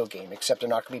video game, except they're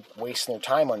not going to be wasting their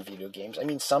time on video games. I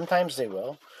mean, sometimes they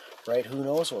will, right? Who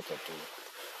knows what they'll do.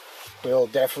 But it'll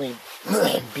definitely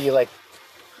be like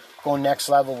go next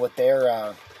level with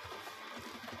their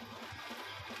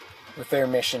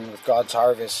mission with God's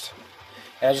harvest.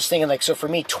 And I was just thinking, like, so for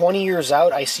me, 20 years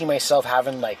out, I see myself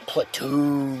having like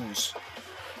platoons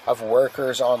of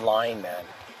workers online, man.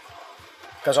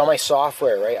 Because on my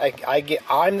software, right,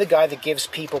 I'm the guy that gives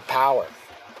people power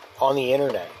on the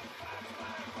internet.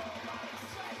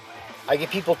 I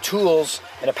give people tools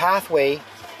and a pathway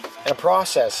and a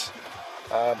process,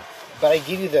 but I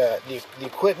give you the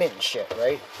equipment and shit,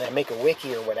 right? And I make a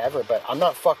wiki or whatever, but I'm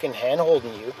not fucking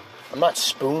hand-holding you. I'm not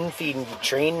spoon-feeding you,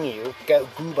 training you,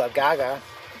 gooba gaga.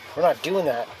 We're not doing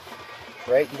that,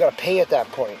 right? You gotta pay at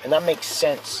that point, and that makes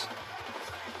sense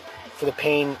for the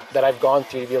pain that I've gone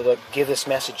through to be able to give this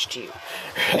message to you,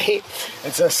 right?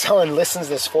 And so if someone listens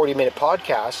to this 40-minute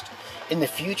podcast, in the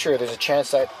future, there's a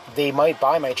chance that they might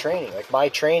buy my training. Like, my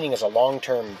training is a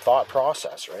long-term thought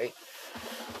process, right?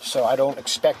 So I don't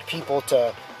expect people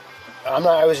to...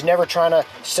 I was never trying to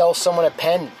sell someone a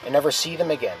pen and never see them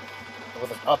again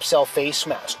with an upsell face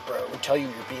mask, bro, and tell you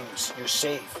you're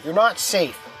safe. You're not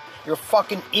safe. You're a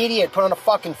fucking idiot. Put on a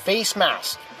fucking face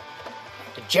mask.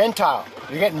 A Gentile.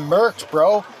 You're getting murked,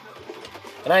 bro.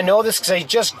 And I know this because I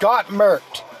just got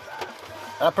murked.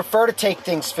 I prefer to take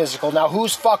things physical. Now,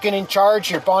 who's fucking in charge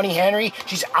here? Bonnie Henry?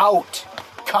 She's out.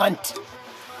 Cunt.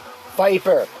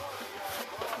 Viper.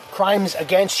 Crimes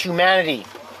against humanity.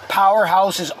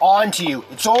 Powerhouse is on to you.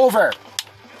 It's over.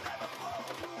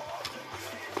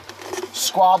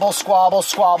 Squabble, squabble,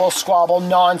 squabble, squabble.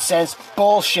 Nonsense.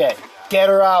 Bullshit. Get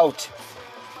her out.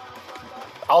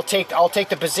 I'll take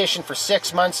the position for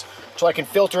 6 months so I can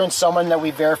filter in someone that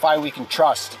we verify we can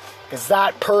trust. Because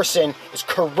that person is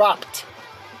corrupt.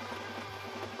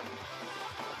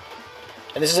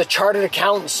 And this is a chartered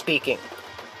accountant speaking.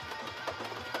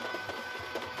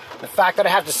 The fact that I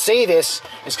have to say this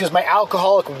is because my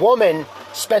alcoholic woman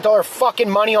spent all her fucking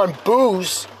money on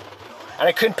booze and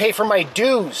I couldn't pay for my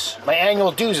dues. My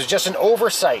annual dues is just an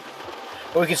oversight.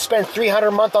 But we could spend $300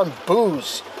 a month on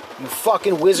booze. You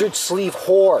fucking wizard sleeve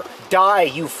whore. Die,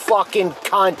 you fucking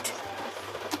cunt.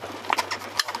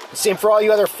 The same for all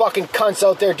you other fucking cunts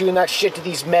out there doing that shit to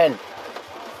these men.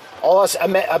 All us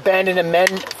abandoned men,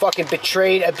 fucking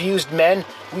betrayed, abused men,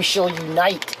 we shall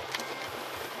unite.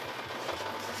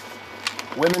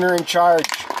 Women are in charge.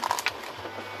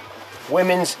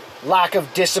 Women's lack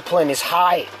of discipline is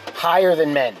higher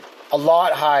than men, a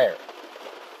lot higher.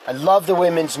 I love the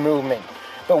women's movement,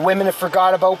 but women have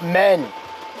forgot about men.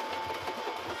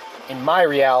 In my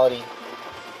reality,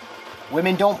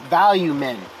 women don't value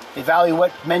men. They value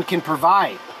what men can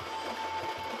provide.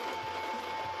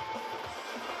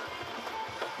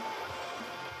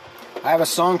 I have a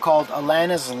song called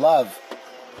Alana's Love.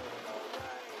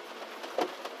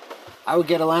 I would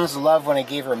get Alana's Love when I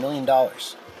gave her $1 million.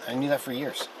 I knew that for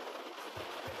years.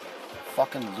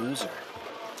 Fucking loser.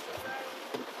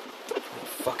 I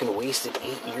fucking wasted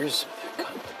 8 years of that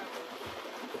cunt.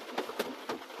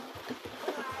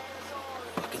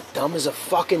 Fucking dumb as a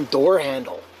fucking door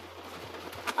handle.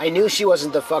 I knew she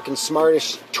wasn't the fucking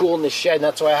smartest tool in the shed, and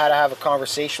that's why I had to have a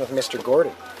conversation with Mr.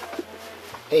 Gordon.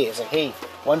 Hey, it's like, hey,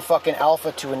 one fucking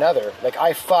alpha to another. Like,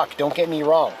 I fuck, don't get me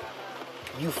wrong.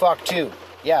 You fuck too.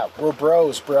 Yeah, we're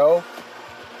bros, bro.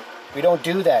 We don't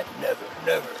do that.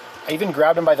 Never. I even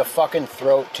grabbed him by the fucking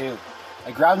throat too.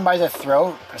 I grabbed him by the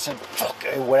throat. I said, fuck,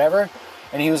 whatever.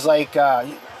 And he was like,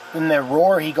 in the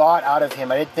roar he got out of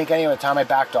him, I didn't think any of the time I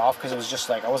backed off because it was just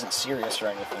like, I wasn't serious or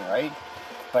anything, right?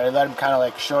 But I let him kind of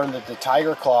like show him the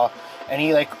tiger claw, and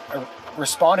he like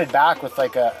responded back with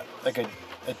like a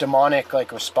demonic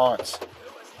like response.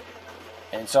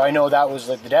 And so I know that was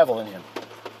like the devil in him.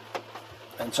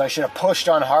 And so I should have pushed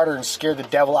on harder and scared the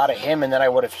devil out of him, and then I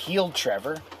would have healed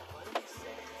Trevor.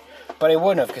 But I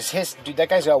wouldn't have, because dude, that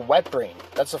guy's got wet brain.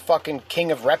 That's the fucking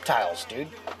king of reptiles, dude.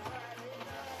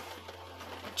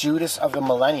 Judas of the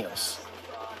millennials.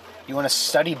 You want to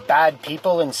study bad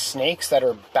people and snakes that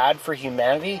are bad for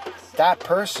humanity? That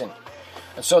person.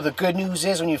 And so the good news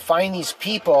is when you find these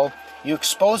people, you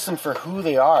expose them for who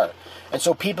they are. And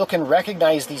so people can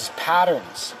recognize these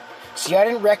patterns. See, I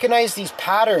didn't recognize these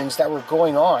patterns that were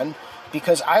going on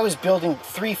because I was building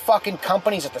 3 fucking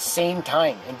companies at the same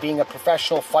time and being a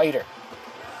professional fighter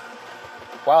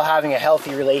while having a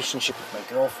healthy relationship with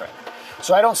my girlfriend.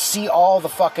 So I don't see all the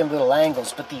fucking little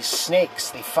angles, but these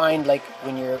snakes, they find like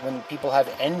when people have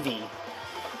envy,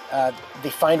 they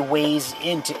find ways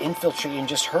in to infiltrate and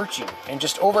just hurt you. And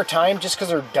just over time, just because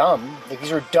they're dumb, like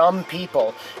these are dumb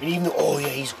people, and even though, oh yeah,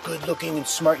 he's good looking and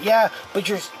smart, yeah, but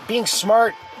you're being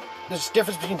smart. There's a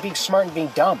difference between being smart and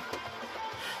being dumb.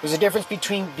 There's a difference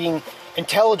between being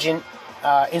intelligent,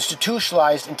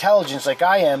 institutionalized intelligence like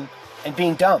I am, and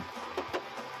being dumb.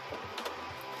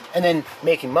 And then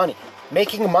making money.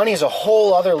 Making money is a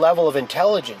whole other level of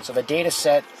intelligence, of a data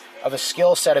set, of a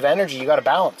skill set of energy you got to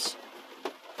balance.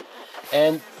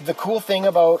 And the cool thing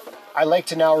about, I like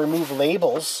to now remove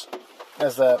labels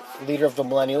as the leader of the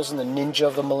millennials and the ninja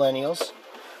of the millennials.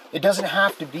 It doesn't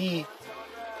have to be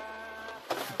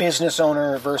business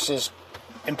owner versus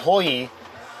employee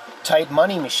type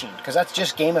money machine, because that's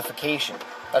just gamification.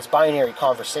 That's binary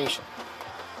conversation.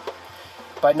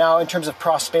 But now in terms of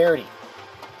prosperity,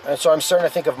 and so I'm starting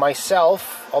to think of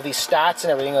myself, all these stats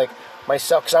and everything, like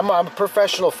myself, because I'm a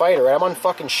professional fighter, right? I'm on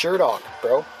fucking Sherdog,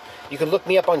 bro. You can look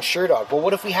me up on Sherdog. Well,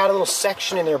 what if we had a little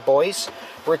section in there, boys,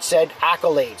 where it said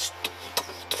accolades?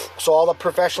 So all the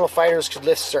professional fighters could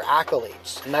list their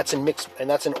accolades, and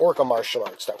that's in Orca martial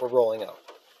arts that we're rolling out.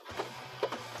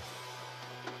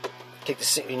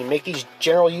 And you make these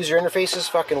general user interfaces,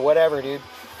 fucking whatever, dude.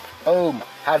 Boom.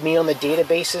 Have me on the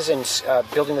databases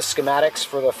and building the schematics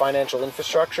for the financial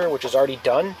infrastructure, which is already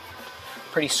done.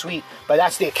 Pretty sweet. But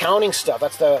that's the accounting stuff.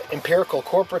 That's the empirical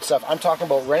corporate stuff. I'm talking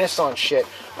about Renaissance shit,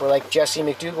 where like Jesse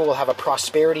McDougall will have a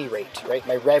prosperity rate, right?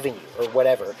 My revenue or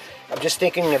whatever. I'm just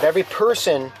thinking of every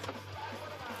person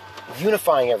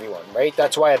unifying everyone, right?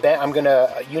 That's why I'm going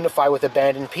to unify with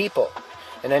abandoned people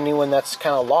and anyone that's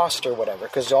kind of lost or whatever,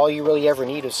 because all you really ever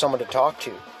need is someone to talk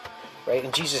to, right?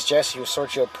 And Jesus, Jesse will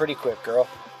sort you out pretty quick, girl.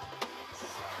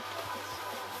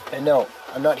 And no,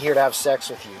 I'm not here to have sex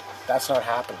with you. That's not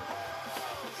happening.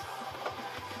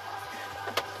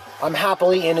 I'm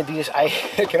happily in abuse. I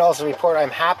can also report I'm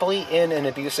happily in an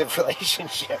abusive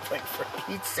relationship, like for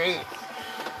Pete's sake.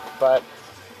 But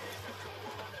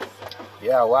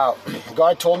yeah, wow.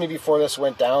 God told me before this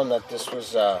went down that this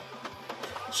was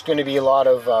it's going to be a lot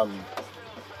of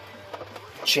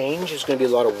change. It's going to be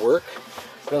a lot of work.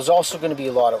 But it's also going to be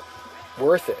a lot of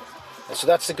worth it. And so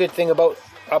that's the good thing about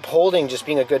upholding just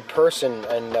being a good person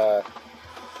and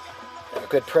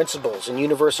good principles and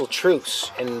universal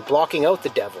truths and blocking out the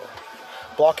devil.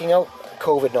 Blocking out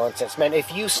COVID nonsense. Man,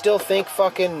 if you still think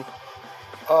fucking...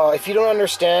 if you don't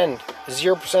understand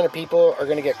 0% of people are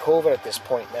going to get COVID at this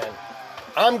point, man,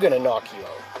 I'm going to knock you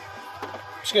out.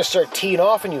 I'm just going to start teeing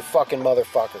off on you fucking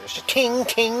motherfuckers. Just ting,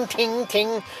 ting, ting,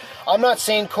 ting. I'm not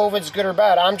saying COVID's good or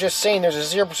bad. I'm just saying there's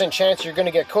a 0% chance you're going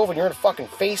to get COVID. You're in a fucking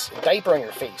diaper on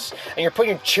your face. And you're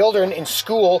putting your children in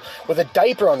school with a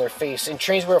diaper on their face and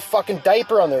trains with a fucking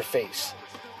diaper on their face.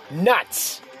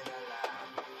 Nuts.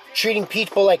 Treating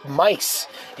people like mice.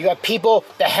 You got people,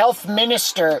 the health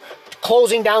minister,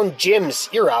 closing down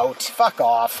gyms. You're out. Fuck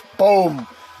off. Boom.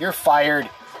 You're fired.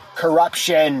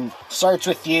 Corruption starts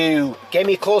with you. Get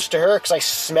me close to her because I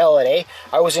smell it, eh?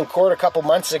 I was in court a couple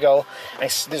months ago. And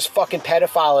this fucking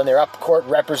pedophile in there up court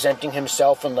representing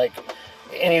himself and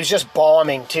he was just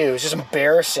bombing too. It was just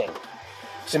embarrassing.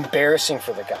 It's embarrassing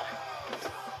for the guy.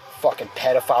 Fucking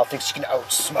pedophile thinks you can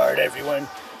outsmart everyone.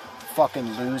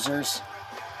 Fucking losers.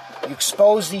 You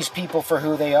expose these people for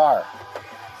who they are.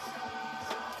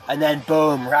 And then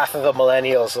boom, Wrath of the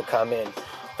Millennials will come in.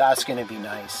 That's going to be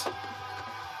nice.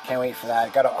 Can't wait for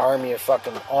that. Got an army of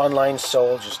fucking online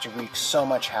soldiers to wreak so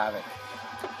much havoc.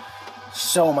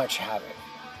 So much havoc.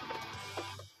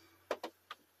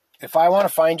 If I want to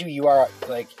find you, you are...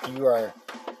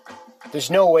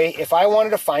 There's no way... If I wanted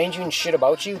to find you and shit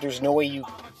about you, there's no way you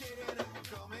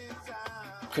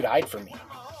could hide from me.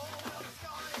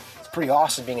 It's pretty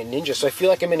awesome being a ninja. So I feel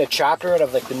like I'm in a chapter out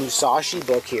of the Musashi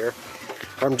book here.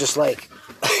 Where I'm just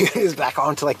it's back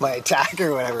onto my attack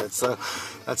or whatever. So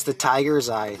that's the tiger's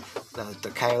eye,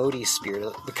 the coyote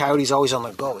spirit. The coyote's always on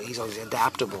the go. He's always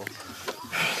adaptable.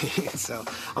 So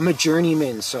I'm a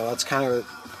journeyman. So that's kind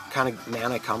of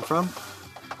man I come from.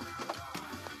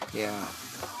 Yeah.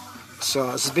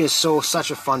 So this has been such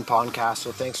a fun podcast.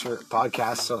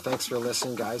 So thanks for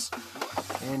listening, guys.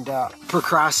 And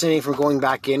procrastinating from going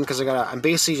back in because I'm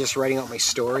basically just writing out my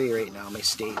story right now, my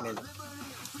statement.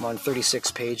 I'm on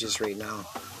 36 pages right now.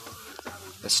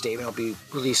 A statement I'll be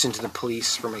releasing to the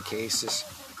police for my cases.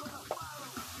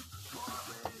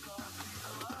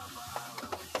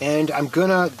 And I'm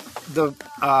gonna the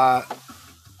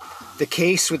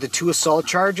case with the 2 assault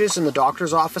charges in the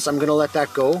doctor's office, I'm gonna let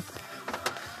that go.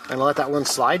 I'm gonna let that one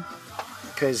slide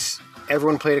because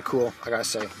everyone played it cool, I gotta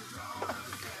say.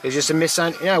 It's just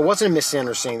it wasn't a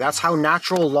misunderstanding. That's how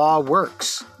natural law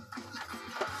works.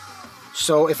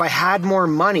 So if I had more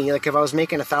money, if I was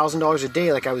making $1,000 a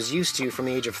day like I was used to from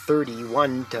the age of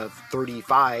 31 to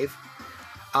 35,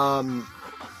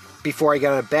 before I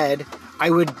got out of bed, I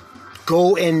would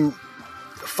go and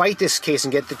fight this case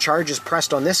and get the charges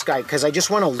pressed on this guy because I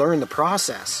just want to learn the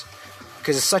process.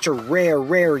 Because it's such a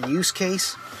rare use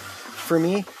case for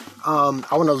me. I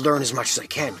want to learn as much as I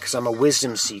can because I'm a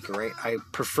wisdom seeker, right? I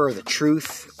prefer the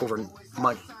truth over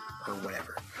money or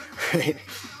whatever, right?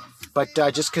 But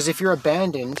just because if you're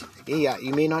abandoned,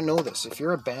 you may not know this. If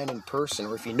you're an abandoned person,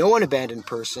 or if you know an abandoned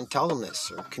person, tell them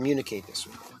this or communicate this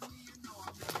with them.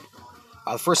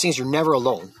 The first thing is you're never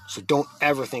alone, so don't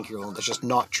ever think you're alone. That's just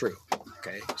not true.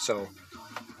 Okay, so,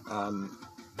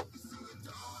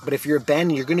 but if you're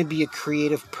abandoned, you're going to be a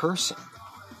creative person,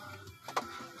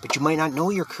 but you might not know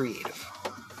you're creative.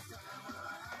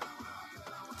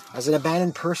 As an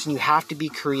abandoned person, you have to be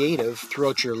creative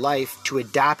throughout your life to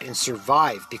adapt and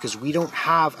survive, because we don't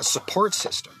have a support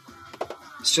system.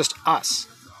 It's just us.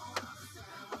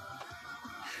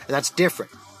 And that's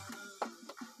different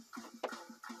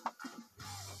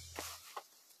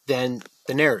than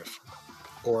the narrative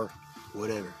or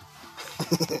whatever.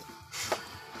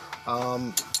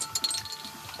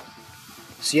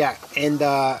 So yeah, and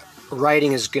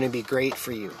writing is going to be great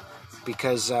for you,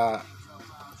 because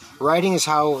writing is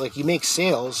how, like, you make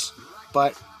sales,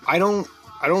 but I don't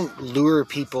lure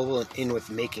people in with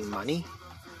making money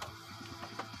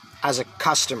as a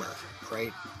customer,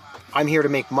 right? I'm here to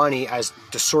make money as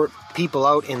to sort people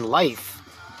out in life,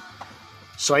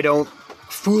 so I don't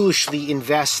foolishly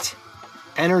invest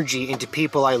energy into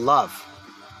people I love.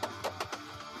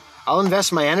 I'll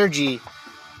invest my energy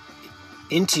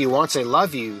into you once I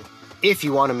love you, if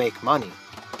you want to make money.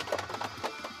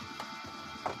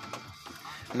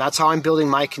 And that's how I'm building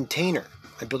my container.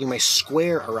 I'm building my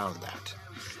square around that.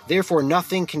 Therefore,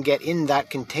 nothing can get in that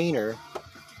container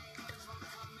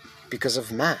because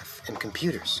of math and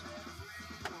computers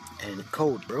and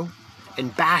code, bro.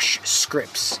 And bash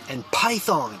scripts and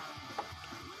Python.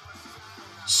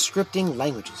 Scripting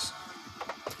languages.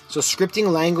 So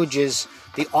scripting languages,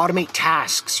 they automate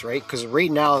tasks, right? Because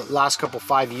right now, the last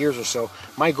 5 years or so,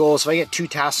 my goal is if I get 2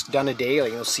 tasks done a day,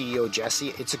 like, CEO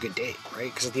Jesse, it's a good day,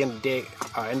 right? Because at the end of the day,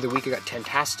 end of the week, I got 10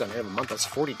 tasks done. Every month, that's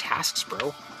 40 tasks,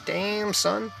 bro. Damn,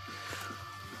 son.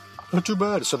 Not too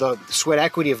bad. So the sweat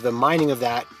equity of the mining of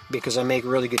that, because I make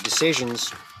really good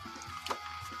decisions,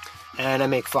 and I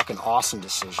make fucking awesome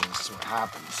decisions, is what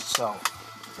happens. So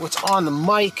what's on the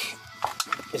mic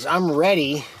is I'm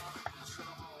ready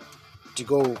to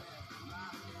go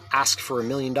ask for $1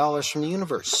 million from the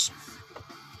universe.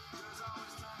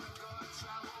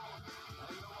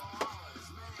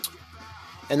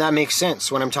 And that makes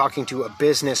sense when I'm talking to a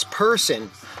business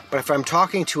person. But if I'm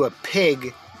talking to a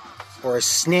pig or a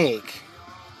snake,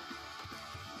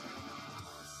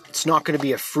 it's not going to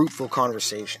be a fruitful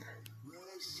conversation.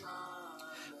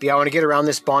 But yeah, I want to get around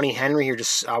this Bonnie Henry here.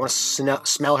 I want to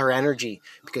smell her energy,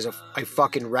 because I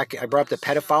fucking wreck it. I brought up the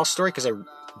pedophile story because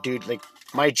dude, like,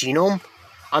 my genome,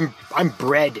 I'm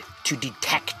bred to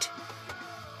detect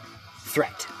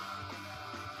threat.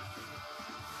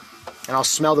 And I'll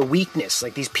smell the weakness.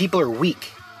 Like, these people are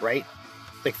weak, right?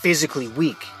 Like, physically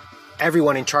weak.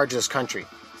 Everyone in charge of this country.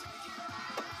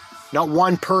 Not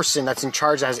one person that's in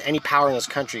charge that has any power in this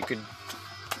country could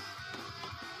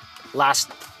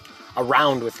last a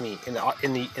round with me in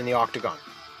the octagon.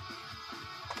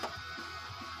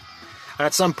 And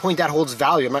at some point that holds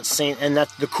value. I'm not saying, and that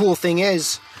the cool thing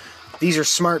is, these are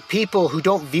smart people who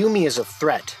don't view me as a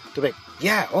threat. They're like,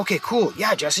 yeah, okay, cool.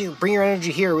 Yeah, Jesse, bring your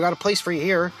energy here. We got a place for you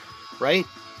here, right?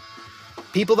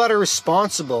 People that are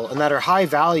responsible and that are high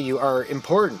value are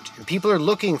important. And people are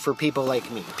looking for people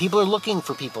like me. People are looking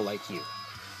for people like you,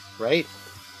 right?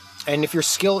 And if your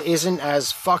skill isn't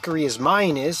as fuckery as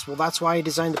mine is, well, that's why I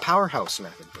designed the powerhouse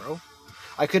method, bro.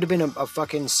 I could have been a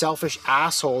fucking selfish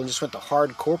asshole and just went the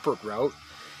hard corporate route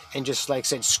and just, like,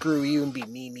 said, screw you and be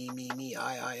me,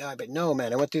 I. But no,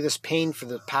 man, I went through this pain for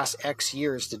the past X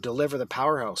years to deliver the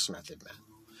powerhouse method, man.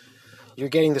 You're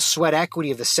getting the sweat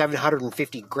equity of the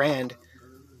 750 grand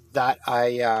that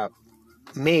I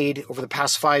made over the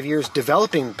past 5 years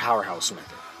developing the powerhouse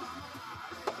method.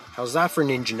 How's that for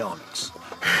ninjanomics?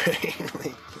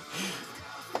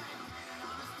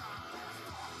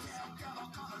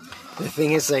 The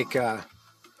thing is, like,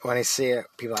 when I say it,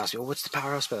 people ask me, well, what's the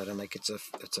powerhouse method? I'm like, it's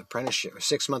apprenticeship, a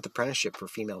 6-month apprenticeship for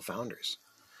female founders.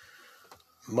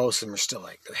 Most of them are still,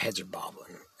 like, their heads are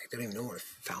bobbling. Like, they don't even know what a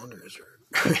founder is.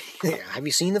 Have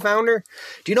you seen the founder?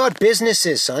 Do you know what business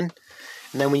is, son?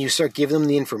 And then when you start giving them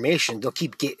the information, they'll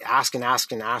keep asking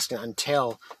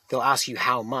until they'll ask you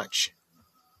how much.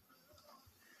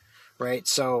 Right?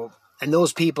 So, and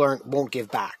those people won't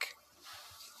give back.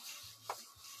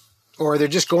 Or they're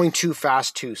just going too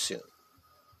fast too soon.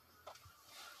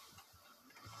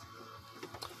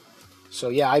 So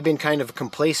yeah, I've been kind of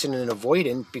complacent and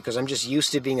avoidant because I'm just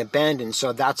used to being abandoned.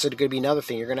 So that's going to be another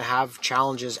thing. You're going to have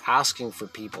challenges asking for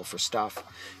people for stuff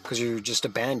because you're just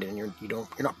abandoned. You're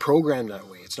not programmed that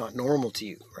way. It's not normal to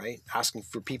you, right? Asking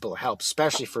for people help,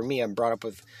 especially for me. I'm brought up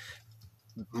with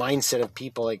mindset of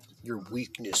people like your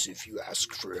weakness if you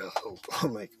ask for help.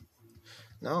 I'm like,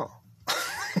 no,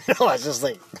 no. It's just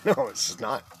like, no, it's just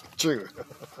not true.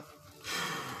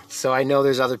 So I know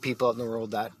there's other people out in the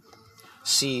world that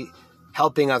see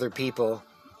helping other people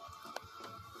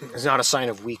is not a sign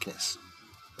of weakness,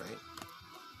 right?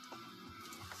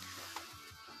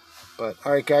 But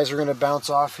all right, guys, we're gonna bounce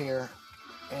off here,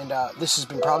 and this has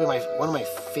been probably one of my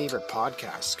favorite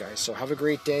podcasts, guys. So have a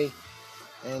great day,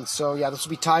 and so yeah, this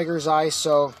will be Tiger's Eye.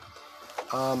 So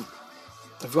if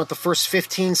you want the first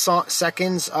 15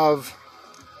 seconds of,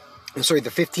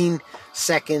 the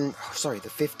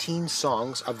 15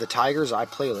 songs of the Tiger's Eye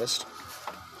playlist,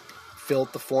 fill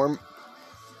out the form,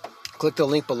 click the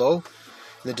link below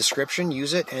in the description,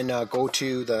 use it, and go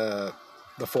to the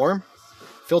form,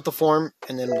 fill out the form,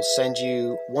 and then we'll send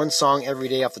you one song every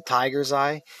day off the Tiger's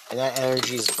Eye, and that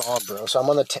energy is bomb, bro. So I'm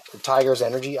on the Tiger's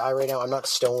Energy Eye right now. I'm not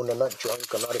stoned, I'm not drunk,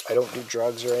 I don't do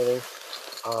drugs or anything.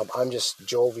 I'm just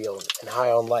jovial and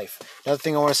high on life. Another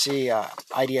thing I want to see,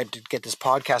 idea to get this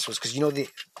podcast was, because you know the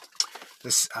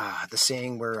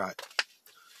saying where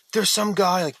there's some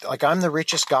guy like I'm the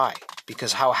richest guy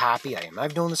because how happy I am.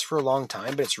 I've known this for a long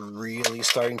time, but it's really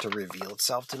starting to reveal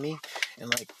itself to me. And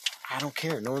like, I don't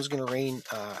care. No one's going to rain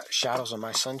shadows on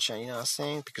my sunshine. You know what I'm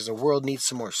saying? Because the world needs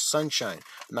some more sunshine.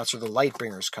 And that's where the light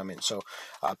bringers come in. So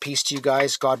peace to you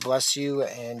guys. God bless you.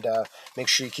 And make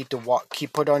sure you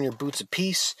keep put on your boots of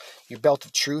peace, your belt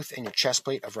of truth, and your chest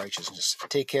plate of righteousness.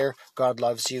 Take care. God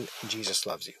loves you, and Jesus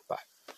loves you. Bye.